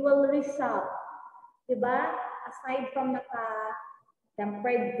jewelry shop? Diba? Aside from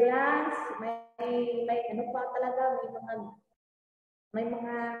tempered glass, may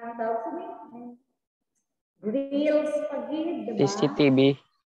mga tawag grills pagid, diba? CCTV.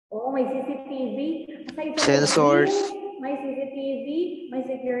 Oo, may CCTV. Aside from Sensors. Grill, may CCTV, may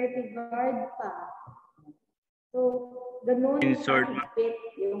security guard pa. So, ganun kahigpit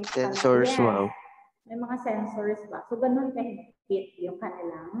yung Sensors, wow. May mga sensors pa. So, ganun kahigpit yung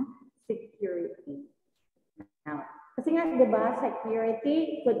kanilang security. Now, kasi nga, di ba,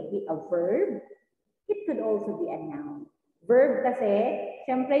 security could be a verb. It could also be a noun. Verb kasi,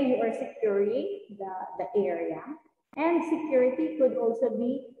 syempre, you are securing the area. And security could also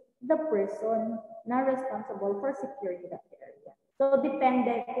be the person na responsible for securing that area. So,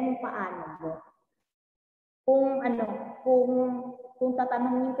 depende kung paano mo. Kung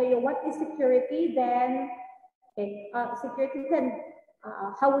tatanungin kayo, what is security? Then, security then,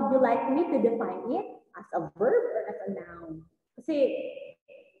 how would you like me to define it? As a verb or as a noun? Kasi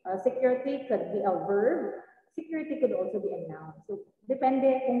security could be a verb, security could also be a noun. So,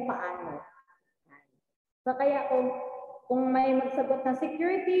 depende kung paano. So, kaya kung may magsagot na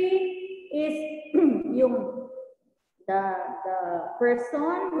security is yung the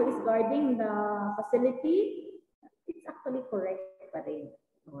person who is guarding the facility, it's actually correct pa rin.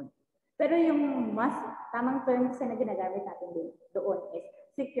 Pero yung mas tamang term kasi na ginagamit natin doon is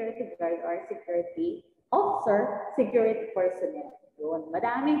security guard or security officer, security personnel. Yun.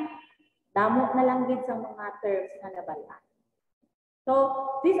 Madaming damo na lang din sa mga terms na nabala. So,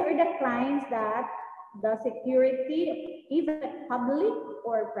 these are the crimes that the security, even public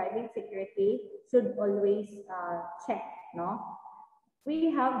or private security, should always check, no?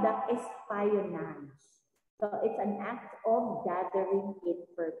 We have the espionage. So it's an act of gathering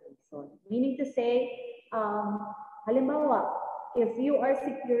information. Meaning to say, halimbawa, if you are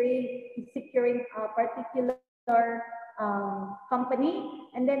securing a particular company,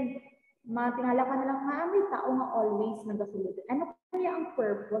 and then matingala ka na lang, may tao nga always nagasulod. Ano kaya ang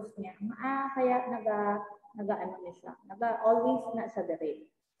purpose niya? Kaya always na siya dire.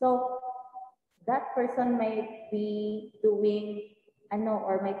 So that person might be doing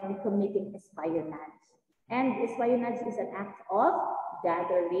or might be committing espionage. And espionage is an act of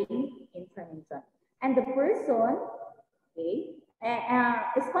gathering information. And the person,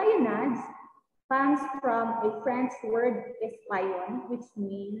 espionage comes from a French word espion, which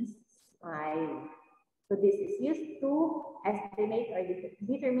means spy. So this is used to estimate or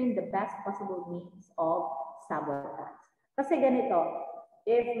determine the best possible means of sabotage. Kasi ganito,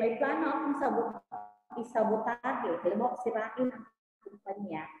 if may plano akong isabotahe, halimbawa sirain ang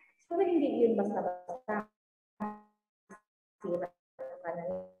kumpanya, so hindi yun basta-basta sira ka na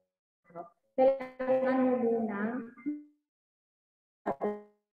yun. Kailangan mo munang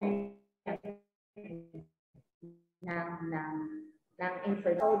ng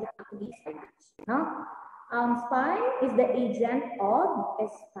information. No? Spy is the agent of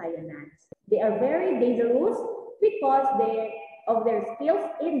espionage. They are very dangerous because of their skills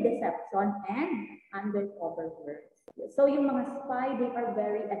in deception and undercover work. So yung mga spy, they are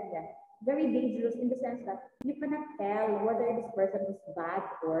very adept. Very dangerous in the sense that you cannot tell whether this person is bad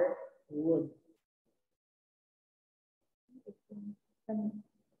or good.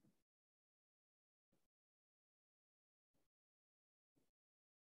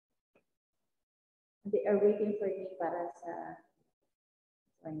 They are waiting for me para sa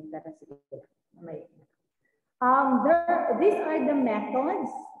these are the methods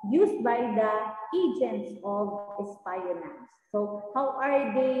used by the agents of espionage. So how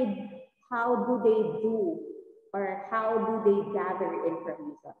do they do or how do they gather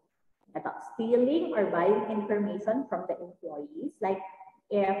information? About stealing or buying information from the employees. Like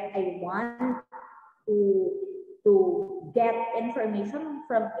if I want to get information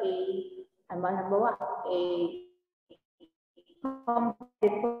from a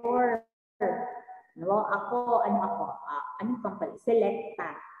competitor. Anong company?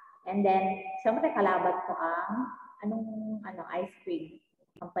 Selecta. And then, syempre kalaban ko ang ice cream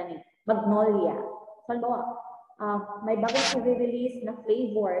company. Magnolia. So, may bagong i-release na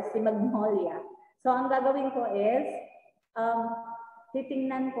flavor si Magnolia. So, ang gagawin ko is,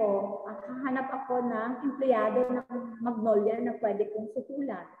 titingnan ko, hahanap ako ng empleyado ng Magnolia na pwede kong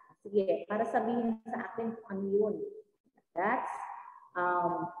suhulan. Sige, para sabihin sa akin kung ano yun. That's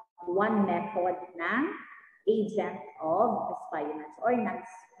one method ng agent of espionage or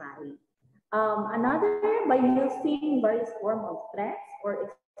non-spy. Another, by using various forms of threats or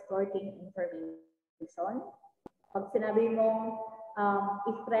extorting information. Pag sinabi mo,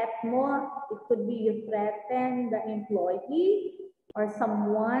 i-threat mo, it could be you threaten the employee or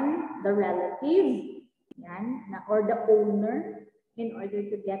someone, the relative, or the owner in order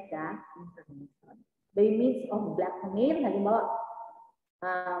to get that information. By means of blackmail, halimbawa,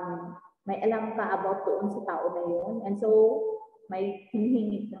 may alam ka about doon sa tao na yun, and so may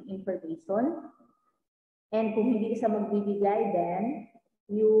hinihingi ng information, and kung hindi isa magbibigay, then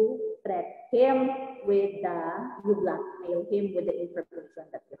you threat him you blackmail him with the information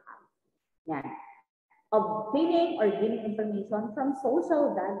that you have. Yan. Obtaining or gaining information from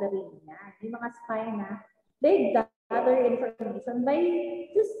social gathering. Yan. Yung mga spy na, they gather information by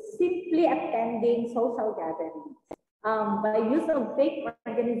just simply attending social gatherings. By use of fake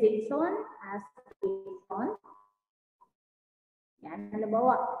organization as agent. Yan,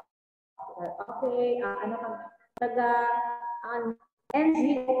 halimbawa. Okay,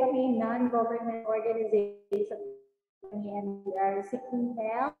 NGO kami, non-government organization, and we are seeking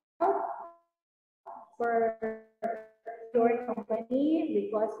help for your company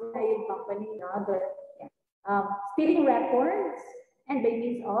because your company another stealing records and by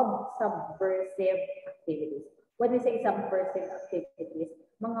means of subversive activities. When we say subversive activities,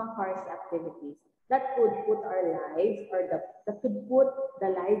 mga harsh activities that could put our lives or that could put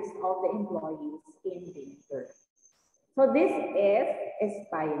the lives of the employees in danger. So this is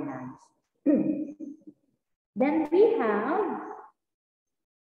espionage. Then we have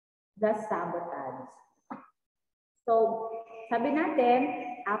the sabotage. So sabi natin,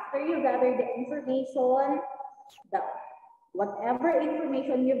 after you gather the information, whatever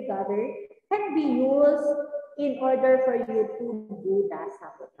information you've gathered can be used in order for you to do the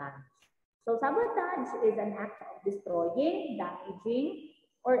sabotage. So sabotage is an act of destroying, damaging,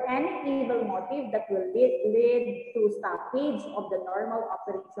 or any evil motive that will lead to stoppage of the normal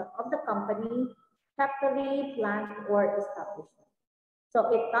operation of the company, factory, plant, or establishment.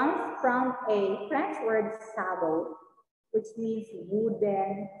 So it comes from a French word sabot, which means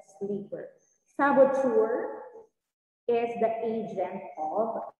wooden sleeper. Saboteur is the agent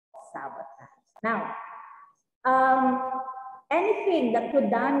of sabotage. Now, anything that could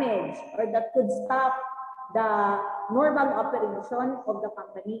damage or that could stop the normal operation of the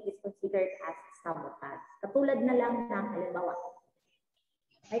company is considered as sabotage. Katulad na lang ng halimbawa,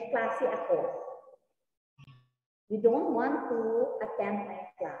 may klase ako. You don't want to attend my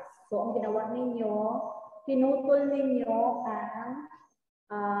class. So, ang ginawa ninyo, pinutol ninyo ang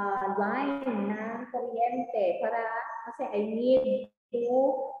line ng kuryente para kasi I need to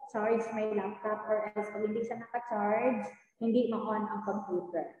charge my laptop or else pag hindi siya naka-charge, hindi ma-on ang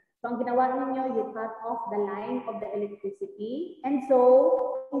computer. So, ang ginawa ninyo, you cut off the line of the electricity and so,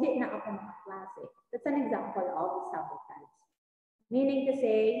 hindi na ako makaklase. That's an example of sabotage. Meaning to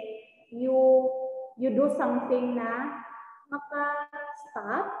say, you do something na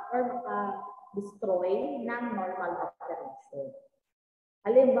maka-stop or maka-destroy ng normal operation.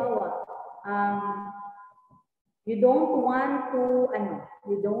 Halimbawa, you don't want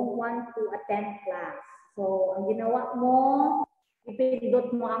to attend class. So, ang ginawa mo, ipindot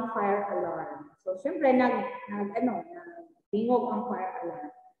mo ang fire alarm. So, syempre, tingog ang fire alarm.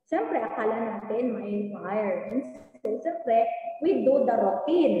 Syempre, akala natin may fire. So, syempre, we do the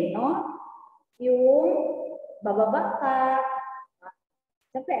routine, no? Yung bababa ka,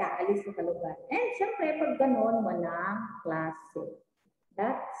 syempre, aalis ka sa lugar. And syempre, pag ganun, walang klase.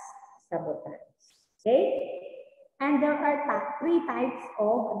 That's sabotage. Okay? And there are three types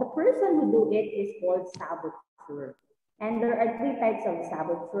of, the person who do it is called saboteur. And there are three types of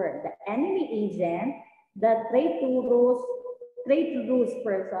saboteur. The enemy agent, the traitorous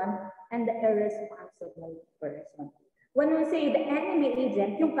person, and the irresponsible person. When we say the enemy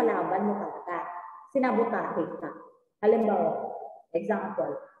agent, yung kalaban mo talaga, sinabotahe ka. Halimbawa,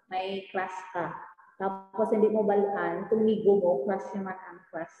 example, may crush ka. Tapos hindi mo balaan, tumigo mo, crush naman ang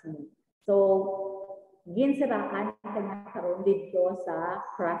crush mo. So, ginsiraan ka nagkaroon dito sa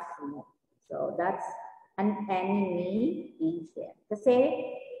crush mo. So, that's an enemy agent. Kasi,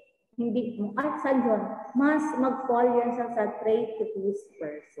 hindi mo, saan yun? Mas mag-fall yan sa traitorous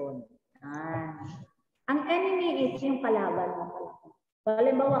person. Ang enemy is yung kalaban mo talaga. So,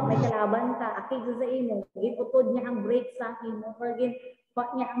 halimbawa, may kalaban ka, akig sa imo, iputod niya ang brake sa imo, or ginpa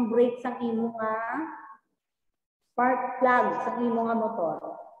niya ang brake sa imo nga spark plug sa imo nga motor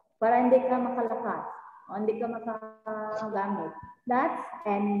para hindi ka makalakas o hindi ka makagamit. That's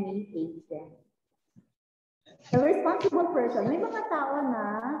enemy agent. The responsible person, may mga tao na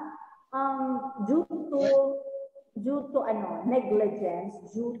due to negligence,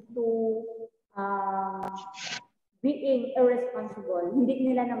 due to being irresponsible, hindi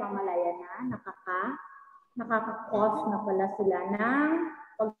nila namamalayan na nakaka-cause na pala sila ng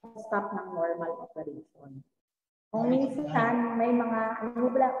pag-stop ng normal operation. Kung minsan may mga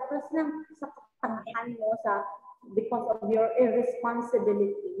plus sa katangahan mo because of your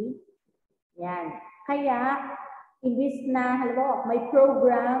irresponsibility, yan. Kaya, imbis na, halimbawa, may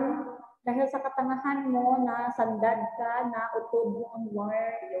program, dahil sa katangahan mo na sandad ka, na utob mo ang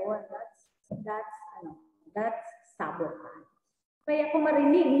wire, yun. That's sabotage. Kaya kung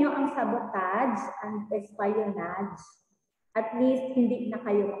marinig nyo ang sabotage, ang espionage, at least hindi na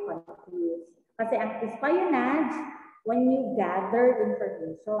kayo makakonfuse. Kasi ang espionage, when you gather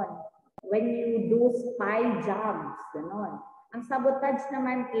information, when you do spy jobs, gano'n. Ang sabotage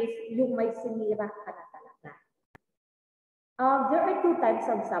naman is yung may sinira ka na talaga. There are two types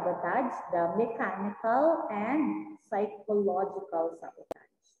of sabotage, the mechanical and psychological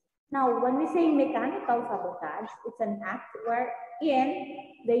sabotage. Now, when we say mechanical sabotage, it's an act wherein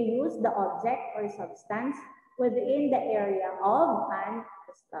they use the object or substance within the area of an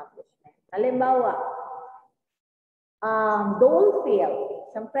establishment. Halimbawa, Dole field.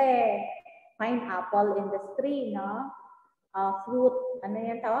 Siyempre, pineapple industry, no? fruit, ano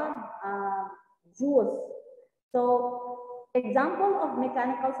yan tawag? Juice. So, example of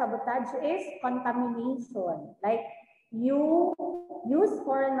mechanical sabotage is contamination. Like, you use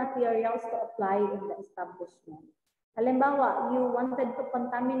foreign materials to apply in the establishment. Halimbawa, you wanted to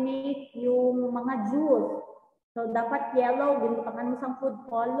contaminate yung mga juice. So, dapat yellow, ginutangan mo sa food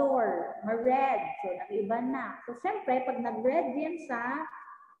color, ma-red. So, nag-iba na. So, syempre, pag nag-red yan siya,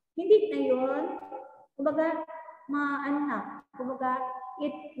 hindi na yun, kumbaga, kumbaga,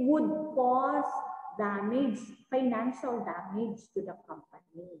 it would cause damage, financial damage to the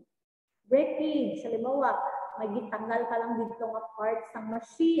company. Breakage, halimbawa, may gitanggal ka lang dito ng parts ng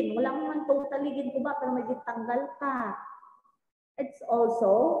machine. Wala mo man totally ginto ba, pero may gitanggal ka. It's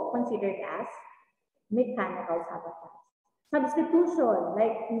also considered as mechanical sabotage. Substitution,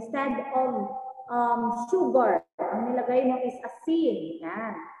 like instead of sugar, ang nilagay mo is asin.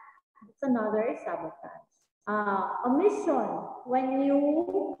 Yan. It's another sabotage. Omission, when you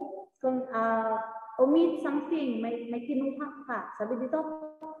omit something, may kinuha ka. Sabi dito,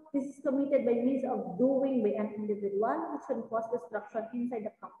 this is committed by means of doing by an individual which can cause destruction inside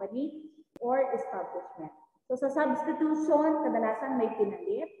the company or establishment. So sa substitution, kadalasan may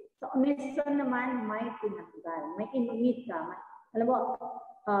pinalit. Sa omission naman, may tinanggal. May inumit ka. Alam mo,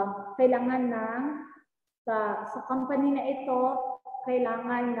 kailangan ng, sa company na ito,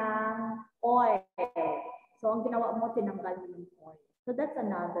 kailangan ng oil. So ang ginawa mo, tinanggal mo ng oil. So that's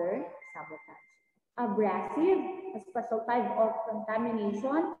another sabotage. Abrasive, a special type of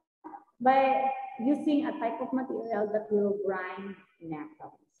contamination by using a type of material that will grind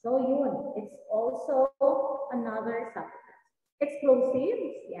metal. So yun, it's also another sabotage.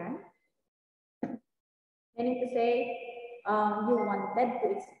 Explosives, yan. Meaning to say, you wanted to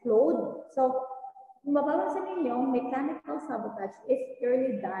explode. So, kung mababansin ninyo, mechanical sabotage is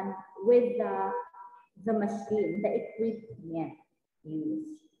purely done with the machine, the equipment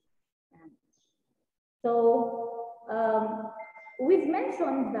used. So, we've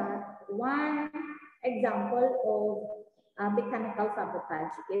mentioned that one example of mechanical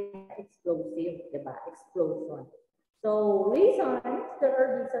sabotage is explosive, diba? Explosion. So, there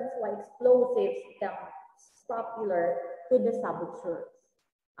are reasons why explosives become popular to the saboteurs.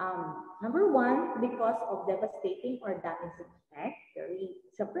 Number one, because of devastating or damaging effect.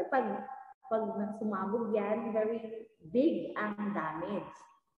 Siyempre, pag sumabog yan, very big ang damage.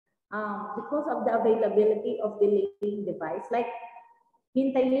 Because of the availability of the delaying device, like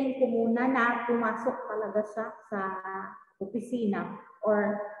hintayin ko muna na pumasok talaga siya sa opisina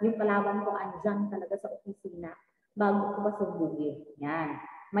or yung kalaban ko andyan talaga sa opisina bago ko masubugin. Yan.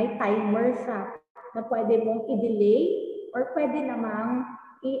 May timer siya na pwede mong i-delay or pwede namang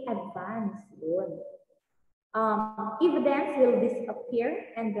i-advance yun. Evidence will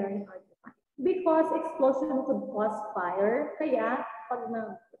disappear and very hard to find. Because explosion could cause fire, kaya pag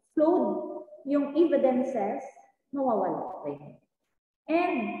na-explode yung evidences, mawawala rin.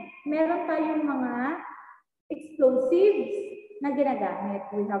 And meron tayong mga explosives na ginagamit.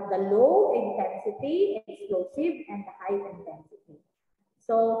 We have the low intensity explosive and the high intensity.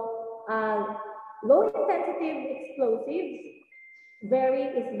 So, low intensity explosives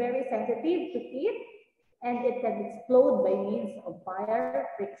is very sensitive to heat and it can explode by means of fire,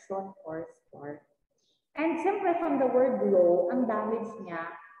 friction, or spark. And siyempre from the word low, ang damage niya,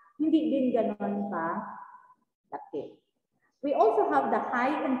 hindi din ganon ka laki. We also have the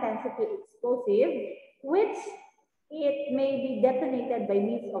high intensity explosive, which it may be detonated by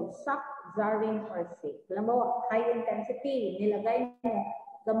means of shock, jarring, or shake. Alam mo, high intensity, nilagay mo,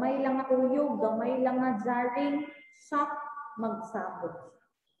 gamay lang na uyog, gamay lang na jarring, shock, magsabog.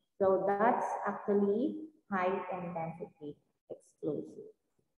 So that's actually high intensity explosive.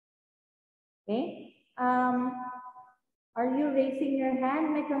 Okay? Are you raising your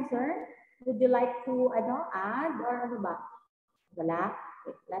hand, my concern? Would you like to add or ano ba? Wala.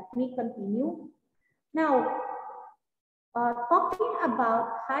 Okay, let me continue. Now, talking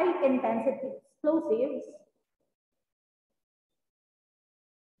about high intensity explosives,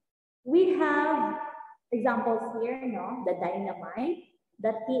 we have examples here, no? The dynamite,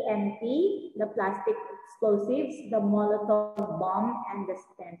 the TNT, the plastic explosives, the Molotov bomb, and the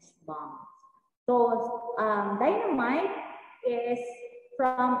stench bomb. So, dynamite is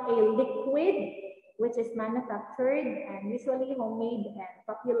from a liquid which is manufactured and usually homemade and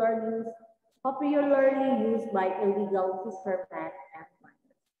popularly used by illegal fishermen and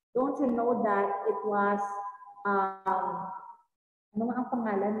miners. Don't you know that it was, ano ang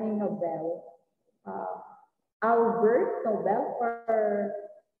pangalan ni Nobel? Albert Nobel or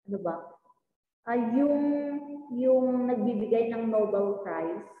ano ba? Yung nagbibigay ng Nobel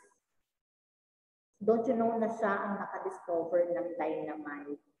Prize don't you know na siya ang nakadiscover ng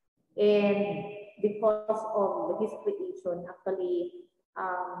dynamite? And because of his creation, actually,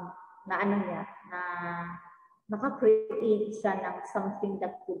 naka-create siya ng something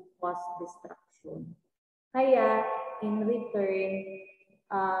that could cause destruction. Kaya, in return,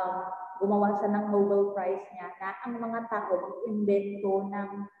 gumawa siya ng Nobel Prize niya na ang mga tao mag-invento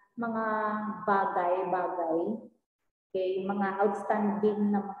ng mga bagay-bagay, okay, mga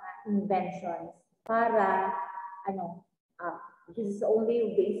outstanding na mga inventions para, this is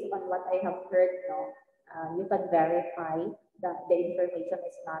only based on what I have heard, no? You can verify that the information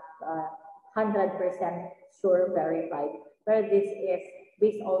is not 100% sure verified. But this is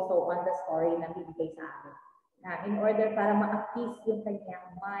based also on the story na binigay sa amin. Na in order para ma-appease yung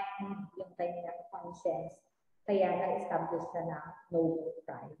kanyang mind, yung kanyang conscience, kaya na-establish na ng Nobel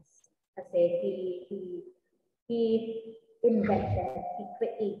Prize. Kasi he invented, he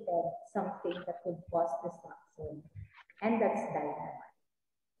created something that could cause destruction. And that's dynamite.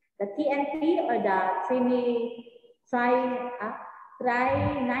 The TNT or the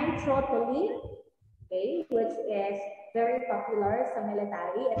trinitrotoluene, okay, which is very popular sa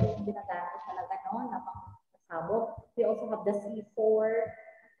military. Ito yung ginagamit talaga noon na pangsabog. We also have the C4,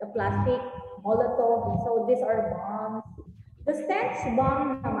 the plastic, Molotov. So these are bombs. The stench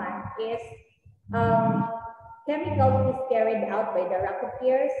bomb naman is chemical is carried out by the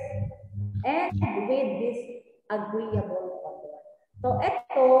racketeers and with this agreeable odor. So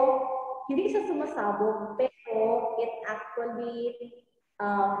ito, hindi siya sumasabog, pero it actually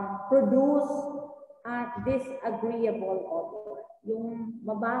produce this agreeable odor. Yung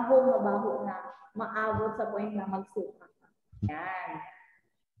mabaho na maabot sa point na magsuka. Yan.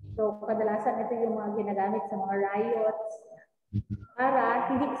 So kadalasan ito yung mga ginagamit sa mga riots para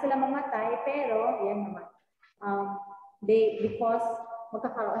hindi sila mamatay, pero yan naman. Because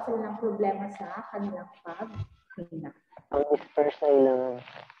magkakaroon sila ng problema sa kanilang paghina. Ang dispersal lang.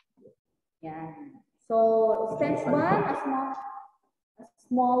 Yan. So, stench bomb, a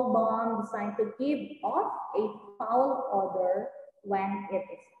small bomb designed to give off a foul odor when it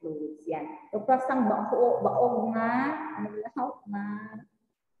explodes. Yan. So, prostang baog nga,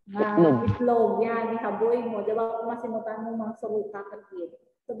 itlog. Yan, ihaboy mo. Diba, kung masimutan mo mga suruka kakit.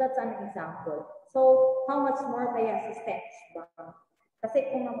 So, that's an example. So, how much more kaya sa stench bomb?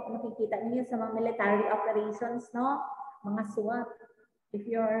 Kasi kung makikita niyo sa mga military operations, no, mga SWAT, if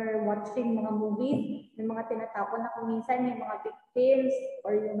you're watching mga movies, yung mga tinatapon na kung minsan yung mga victims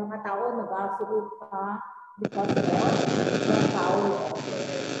or yung mga tao nag-asurot pa because of the foul odor.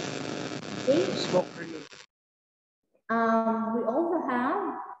 Okay? We also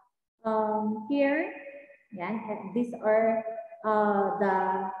have here, yan, these are the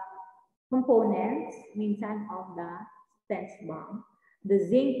components, minsan of the stench bomb. The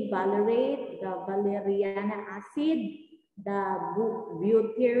zinc valerate, the valeriana acid, the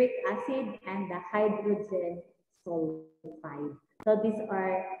butyric acid, and the hydrogen sulfide. So these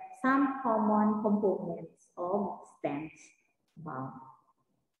are some common components of stench bomb.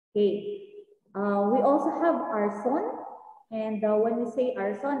 Okay. We also have arson. And when we say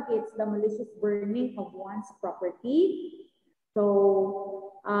arson, it's the malicious burning of one's property. So,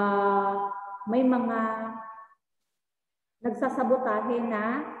 may mga nagsasabotahe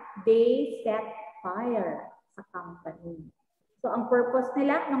na they set fire sa company. So, ang purpose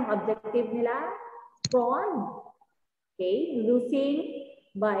nila, ang objective nila, fraud. Okay, losing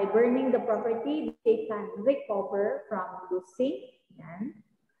by burning the property, they can recover from losing. Yan.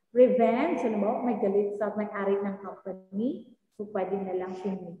 Revenge, ano mo, may galit sa may-ari ng company, so pwede nilang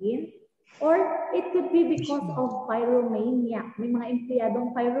sinugin. Or it could be because of pyromaniac. May mga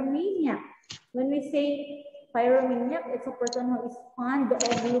empleyadong pyromaniac. When we say pyromaniac, it's a person who is fond of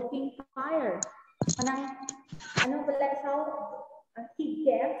looking fire. Anong pala siya? He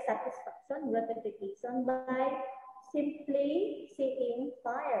gets satisfaction, gratification by simply seeing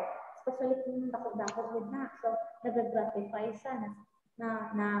fire. Especially kung dakot-dakot na. So, nag-gratify siya,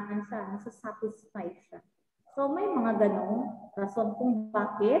 nasa-satisfy siya. So, may mga ganong rason kung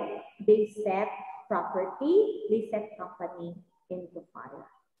bakit they set property, they set company into fire.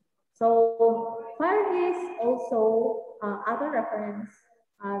 So, fire is also other reference.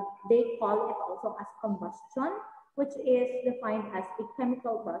 They call it also as combustion, which is defined as a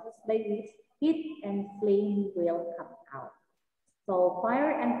chemical process by which heat and flame will come out. So,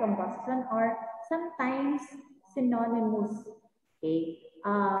 fire and combustion are sometimes synonymous. Okay.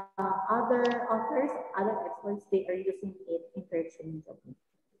 Other authors, other experts, they are using it interchangeably.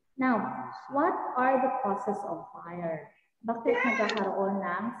 Now, what are the causes of fire? Bakit nagkakaroon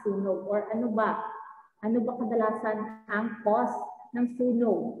ng sunog? Or ano ba? Ano ba kadalasan ang cause ng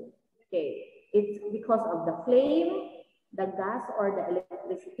sunog? Okay. It's because of the flame, the gas, or the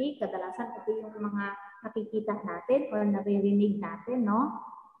electricity. Kadalasan ito yung mga nakikita natin or naririnig natin, no?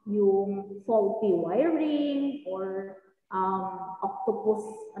 Yung faulty wiring or octopus,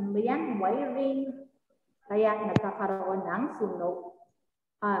 ano ba yan? Wiring. Kaya nagkakaroon ng sunog.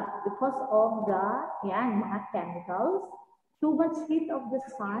 Because of the, mga chemicals, too much heat of the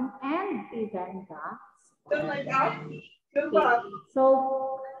sun, and even the spark. Okay. So,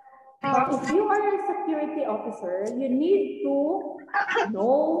 if you are a security officer, you need to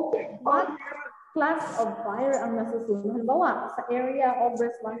know what class of fire ang nasusunog. Halimbawa, sa area of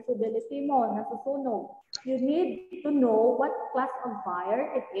responsibility mo, nasusunog. You need to know what class of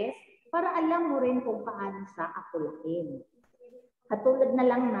fire it is para alam mo rin kung paano siya akulain. Katulad na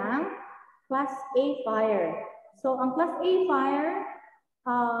lang ng Class A fire. So, ang Class A fire,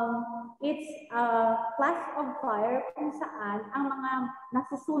 it's a class of fire kung saan ang mga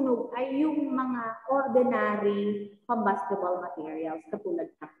nasusunog ay yung mga ordinary combustible materials.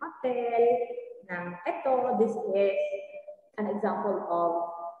 Katulad ng papel, ng ito, this is an example of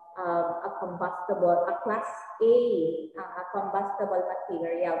a Class A, a combustible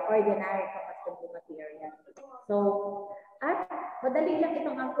material, ordinary combustible material. So, at madali lang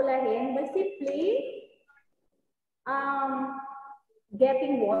itong angkulahin by simply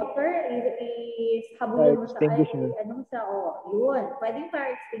getting water is habulin mo siya. Anong siya? Yun. Pwedeng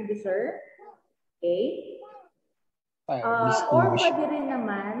fire extinguisher. Okay. Or pwede rin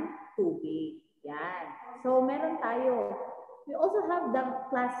naman tubig. Yan. So, meron tayo. We also have the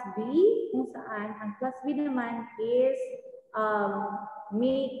Class B, kung saan ang Class B naman is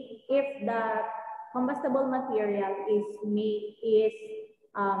if the combustible material is liquid.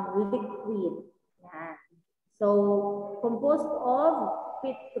 Yan. So, composed of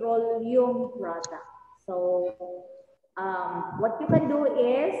petroleum product. So, what you can do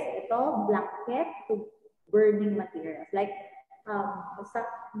is, blanket to burning materials. Like, basta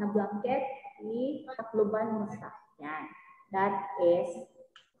na blanket, itakluban mo siya. Yan. That is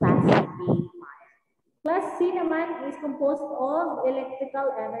Class B fire. Class C naman is composed of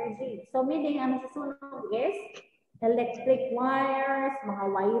electrical energy. So, meaning, ang nasusunog is electric wires, mga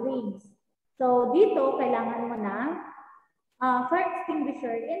wirings. So, dito, kailangan mo ng fire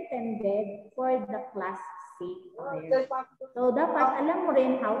extinguisher intended for the Class C fire. So, dapat alam mo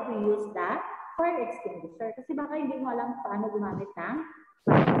rin how to use the fire extinguisher. Kasi baka hindi mo alam paano gumamit ng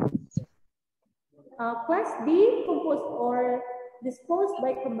fire extinguisher. Class D, composed or disposed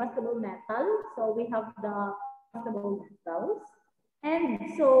by combustible metal. So, we have the combustible metals. And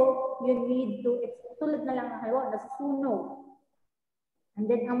so, you need to, tulad na lang halimbawa, nasusunog. And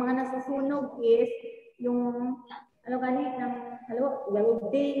then, ang mga nasusunog is yung,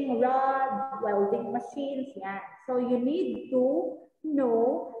 welding rod, welding machines, yan. So, you need to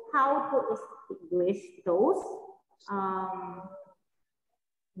know how to extinguish those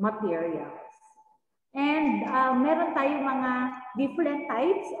materials. And meron tayong mga different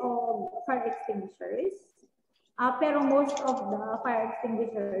types of fire extinguishers. Pero most of the fire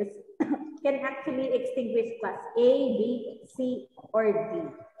extinguishers can actually extinguish Class A, B, C, or D.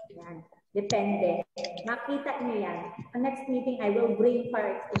 Yan. Depende. Makita niyo yan. Ang next meeting, I will bring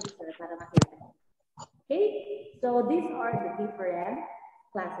fire extinguisher para makita niyo. Okay? So, these are the different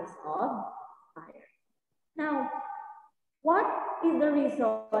classes of fire. Now, what is the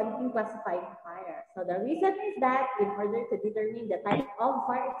reason in classifying fire? So, the reason is that in order to determine the type of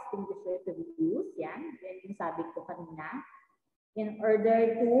fire extinguisher to be used, yan yung sabi ko kanina, in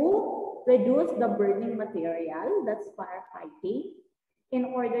order to reduce the burning material, that's firefighting, in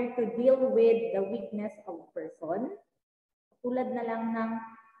order to deal with the weakness of a person, tulad na lang ng,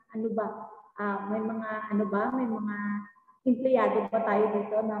 may mga empleyado pa tayo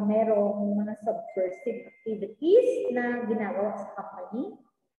dito na merong mga subversive activities na ginagawa sa company.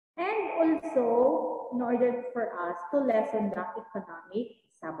 And also, in order for us to lessen the economic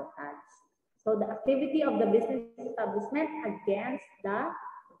sabotage. So, the activity of the business establishment against the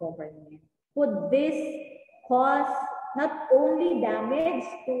government. Could this cause not only damage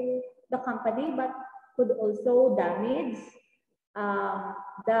to the company, but could also damage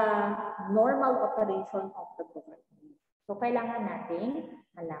the normal operation of the government. So, kailangan nating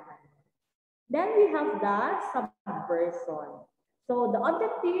malaman. Then we have the subversion. So, the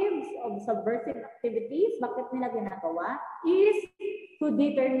objectives of subversive activities, bakit nila ginagawa, is to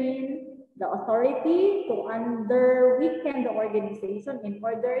determine the authority to weaken the organization in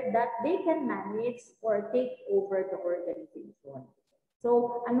order that they can manage or take over the organization.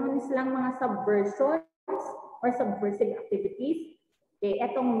 So, ano silang mga subversions or subversive activities? Okay,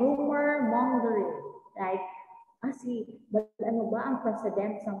 etong rumor mongering, like ano ba ang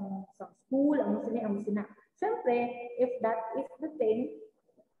president sa school, ang sina. Siyempre, if that is the thing,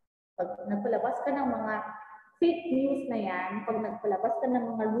 pag nagpalabas ka ng mga fake news na yan, pag nagpalabas ka ng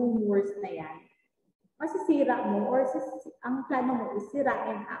mga rumors na yan, masisira mo or ang plano mo is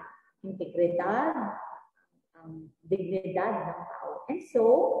sirain ang integridad, ang dignidad ng tao. And so,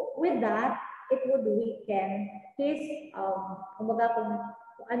 with that, it would weaken his, kumbaga kung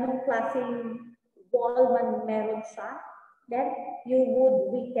anong klaseng wall man meron siya, then you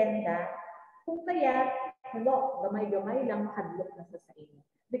would weaken that. Kung kaya, gamay-gamay lang hadlok na sa inyo.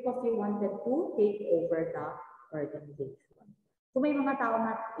 Because you wanted to take over the organization. So may mga tao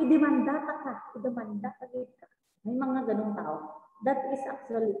na, idemanda ka. May mga ganong tao. That is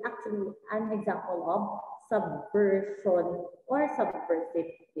actually an example of subversion or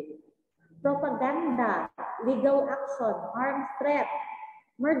subversive activity. Propaganda, legal action, armed threat,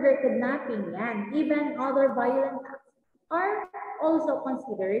 murder, kidnapping, yan, even other violent acts are also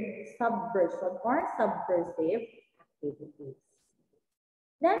considered subversion or subversive activities.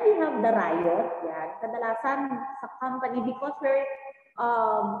 Then we have the riot, yan, kadalasan sa company because we're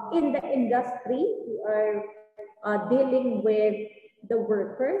in the industry, we are dealing with the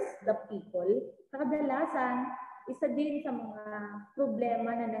workers, the people, kadalasan, isa din sa mga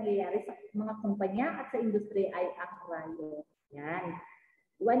problema na nangyayari sa mga kumpanya at sa industry ay ang riot. Yan.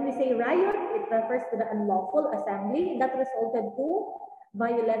 When we say riot, it refers to the unlawful assembly that resulted to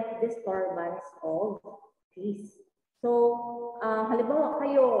violent disturbance of peace. So, halimbawa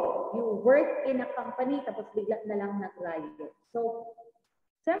kayo, you work in a company tapos bigla na lang nag-riot. So,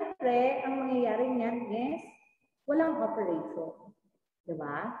 siyempre, ang mangyayari niyan is walang operation.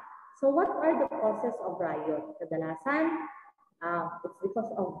 Diba? So, what are the causes of riot? Kadalasan, it's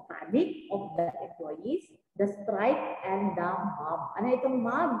because of panic of the employees, the strike, and the mob. Ano itong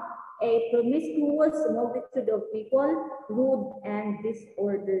mob? A promiscuous multitude of people, rude and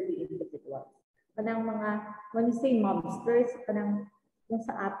disorderly individuals. Kanang mga, when you say mobsters, kanang kung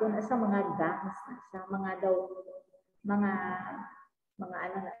sa aton sa mga gangs na siya,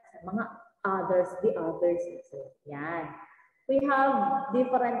 mga others, the others. So, yan. We have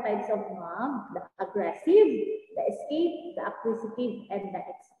different types of mob, the aggressive, the escape, the acquisitive, and the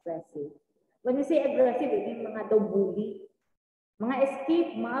expressive. When we say aggressive, ito yung mga daw bully. Mga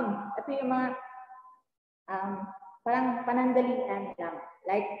escape mob, ito yung mga parang panandalian lang.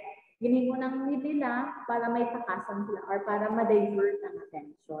 Like, ginin mo ng nila para may takasan sila or para ma-divert ang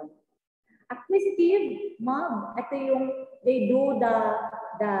attention. Acquisitive mob, ito yung they do the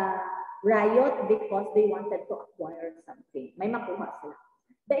riot because they wanted to acquire something. May makuha sila.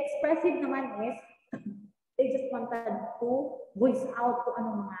 The expressive naman is they just wanted to voice out kung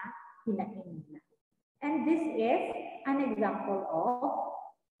anong mga hinahin nila. And this is an example of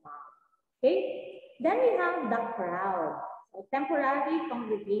mob. Okay? Then we have the crowd. So, temporary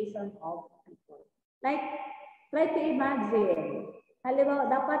congregation of people. Like, try to imagine. Halimbawa,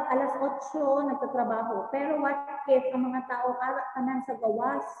 dapat alas 8 nagtatrabaho. Pero what if ang mga tao kanan sa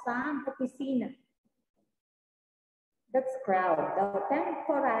gawa sa opisina? That's crowd. The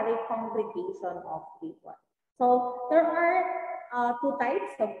temporary congregation of people. So, there are two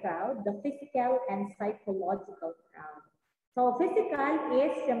types of crowd, the physical and psychological crowd. So, physical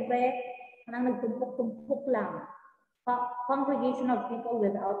is, siyempre, parang nagtumpok-tumpok lang. Congregation of people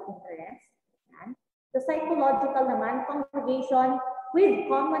without interest. Yan. The psychological naman, congregation with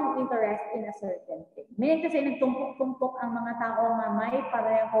common interest in a certain thing. Meaning kasi nagtumpok-tumpok ang mga tao na may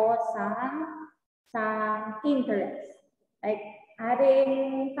pareho sa interest. Like,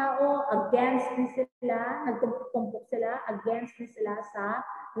 aring tao, against din sila, nagtumpok-tumpok sila, against din sila sa,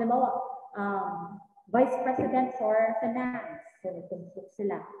 halimbawa, Vice President for Finance. So, nagtumpok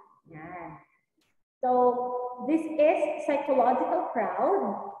sila. Yan. So, this is psychological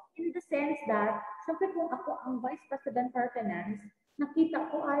crowd in the sense that, syempre kung ako ang Vice President for Finance, nakita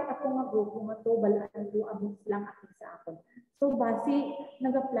ko ay ako nga grupo nga to, balaan ko, abot silang aking sa akin. So, basi,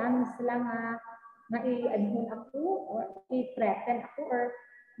 nagaplan sila nga i-anhon ako or i-threaten ako or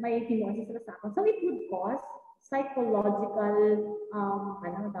may tinuan sila sa akin. So, it would cause psychological,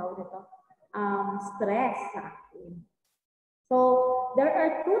 stress sa akin. So, there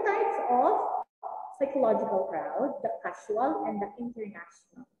are two types of psychological crowd, the casual and the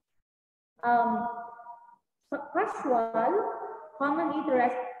international. So casual, common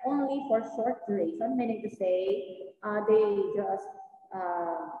interest only for short duration, meaning to say they just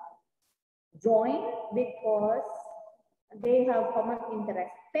join because they have common interest.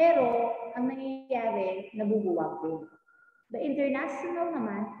 Pero ang nangyayari, nabubuwag din. The international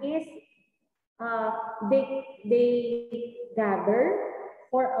naman is they gather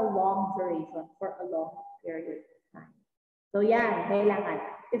for a long duration, for a long period. So yan, kailangan.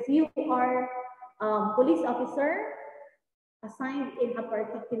 If you are police officer assigned in a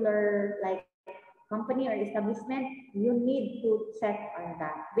particular like company or establishment, you need to check on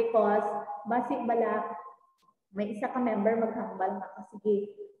that. Because basic bala, may isa ka member maghambal na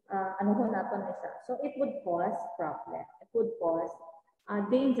sige, ano ho nato na siya. So it would cause problem. It would cause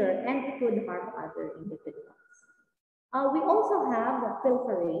danger and it would harm other individuals. We also have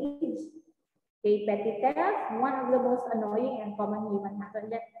pilferage. Okay, petty theft, one of the most annoying and common human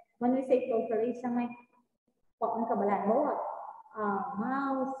hazard. When we say pilferage, may paon kabalaan mo,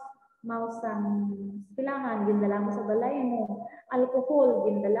 mouse ang kailangan, gindala mo sa balay mo, alcohol,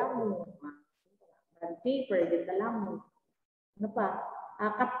 gindala mo, paper, gindala mo, ano pa,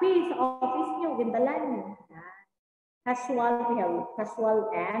 kape sa office nyo, gindala nyo. Casual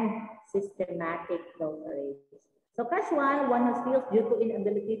and systematic pilferage. So casual, one who steals due to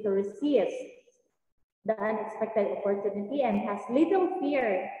inability to resist the unexpected opportunity and has little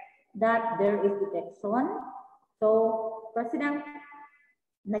fear that there is detection. So, President,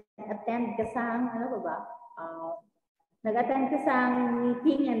 nag-attend ka sa, ano ba? Nag-attend ka sa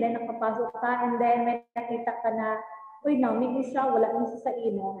meeting and then nakapasok ka and then may nakita ka na, uy, namig siya, wala nang siya sa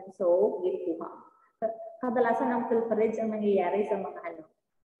imo. And so, ginkuha. Kadalasan ng pilferage ang nangyayari sa mga ano,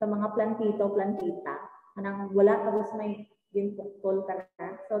 sa mga plantita. Anang wala tapos may ginpukol ka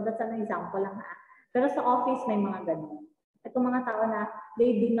na. So, that's an example lang ha. Pero sa office, may mga ganun. Itong mga tao na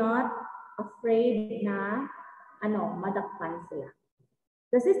they do not afraid na madakpan sila.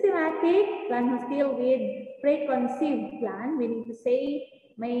 The systematic plan who steal with preconceived plan, meaning to say,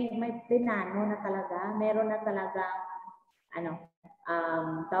 may plinano na talaga, meron na talaga,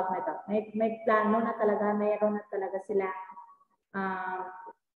 may plano na talaga, meron na talaga sila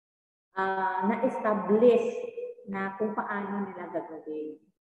na-establish na kung paano nila gagawin.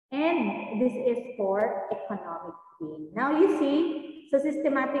 And this is for economic gain. Now you see, sa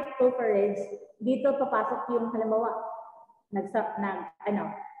systematic pilferage, dito papasok yung halimbawa,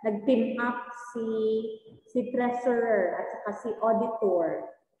 nag-team up si treasurer at saka si auditor.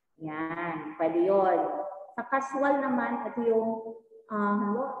 Yan, pwede yun. Sa casual naman, ito yung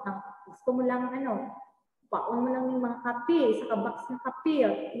gusto mo lang paon mo lang yung mga kape, sa box ng kape,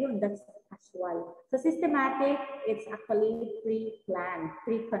 yun, that's casual. So systematic, it's actually pre-planned,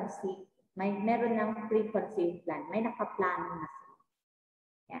 preconceived. Meron ng preconceived plan. May nakaplano na sila.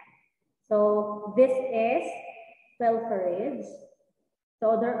 Yeah. So this is pilferage.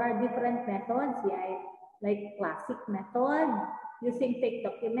 So there are different methods, yeah, like classic method, using fake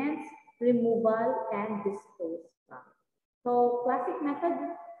documents, removal, and disposal. So classic method,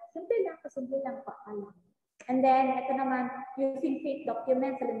 simple lang pa alam. And then, ito naman, using fake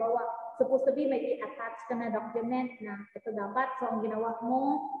documents, halimbawa, supposed to be may i-attach ka na document na ito dapat. So, ang ginawa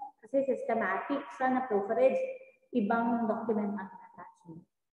mo, kasi systematic siya na pilferage, ibang document ang attachment.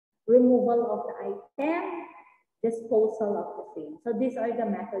 Removal of the item, disposal of the same. So, these are the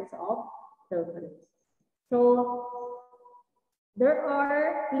methods of pilferage. So, there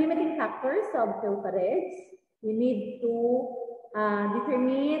are limiting factors of pilferage. You need to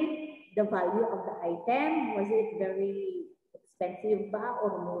determine the value of the item. Was it very expensive ba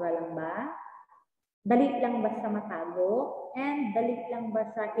or mura lang ba? Dali lang ba siya matago? And dali lang ba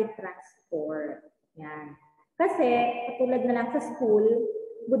siya i-transport? Yan. Kasi, katulad na lang sa school,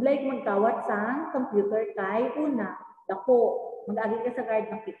 would like magkawat sa computer kay una, dako, mag-agi ka sa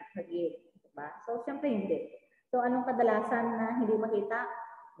guard, makita ka rin. Diba? So, syempre hindi. So, anong kadalasan na hindi makita?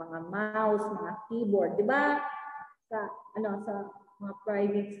 Mga mouse, mga keyboard. Diba? Sa mga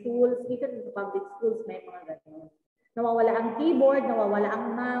private schools, even sa public schools, may mga ganyan. Nawawala ang keyboard, nawawala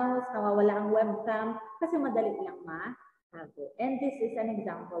ang mouse, nawawala ang webcam, kasi madali lang matago. And this is an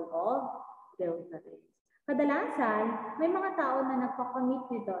example of pilferage. Kadalasan, may mga tao na nagpakamit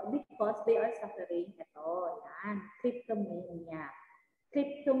nito because they are suffering ito. Yan, kleptomania.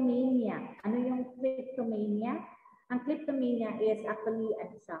 Kleptomania. Ano yung kleptomania? Ang kleptomania is actually,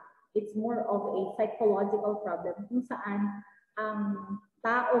 it's more of a psychological problem kung saan ang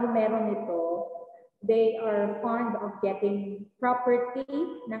taong meron nito, they are fond of getting property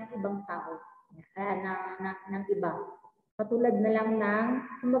ng ibang tao, ng iba. Katulad na lang ng,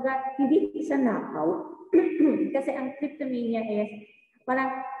 kumbaga, hindi siya nakaw. Kasi ang kleptomania is,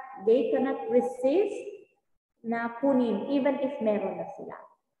 parang they cannot resist na kunin, even if meron na sila.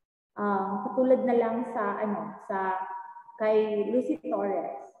 Katulad na lang sa kay Lucy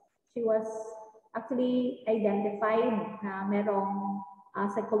Torres. She was actually identified na merong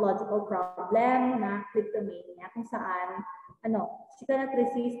psychological problem na kleptomania kung saan she cannot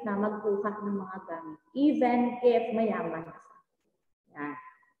resist na magkuha ng mga gamit even if mayaman na siya. Yan.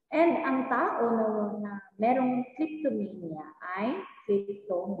 And ang tao na merong kleptomania ay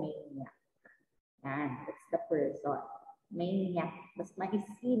kleptomania. Yan, that's the person. Maniac, basta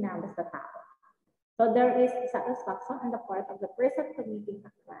maisina, basta tao. So there is satisfaction on the part of the person committing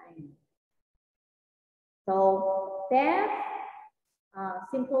a crime. So theft,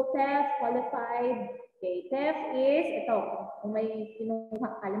 simple theft, qualified. Okay, theft is, ito, kung may kinuha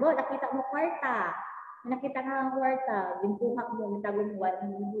ka, alam mo, nakita mo kwarta, nakita ka ng kwarta, gintuha mo, gintago mo,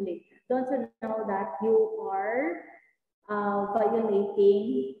 huli. Don't you know that you are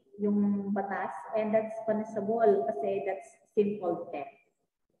violating yung batas and that's punishable kasi that's simple theft.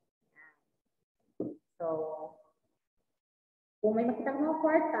 So, kung may makita ka ng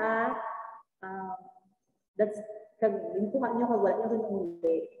kwarta, that's gintuha nyo kung wala nyo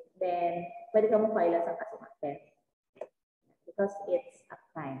ginuli, then pwede ka mong file sa kaso ng theft because it's a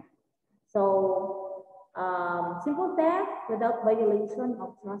crime. So, simple theft without violation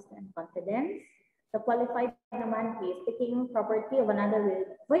of trust and confidence. The qualified naman is taking property of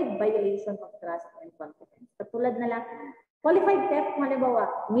another with violation of trust and confidence. Katulad na lang, qualified theft,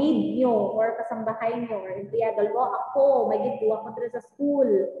 halimbawa, maid nyo or kasambahay nyo or empleyado, ako, may gintuwa ko dito sa school.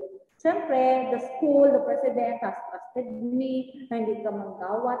 Siyempre, the school, the president has trusted me, na hindi ka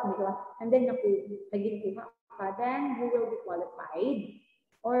manggawat, and then may gintuwa ka, then you will be qualified.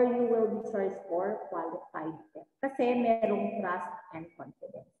 Or you will be charged for qualified theft. Kasi merong trust and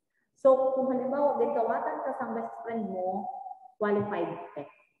confidence. So, kung halimbawa, ginawatan ka sa best friend mo, qualified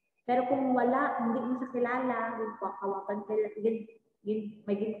theft. Pero kung wala, hindi mo siya kilala, ginawatan ka,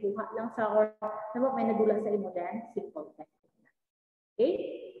 may ginkuha lang sa, or may nadula sa imo, then simple theft. Okay?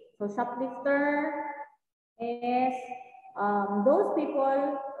 So, shoplifter is those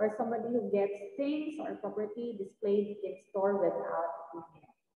people or somebody who gets things or property displayed in store without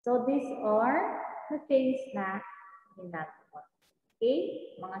limit. So these are the things na ginagawa.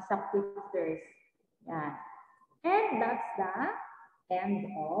 Okay? Mga shoplifters. Yan. And that's the end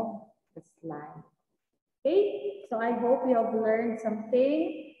of the slide. Okay? So I hope you have learned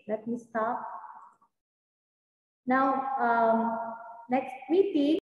something. Let me stop. Now, next meeting,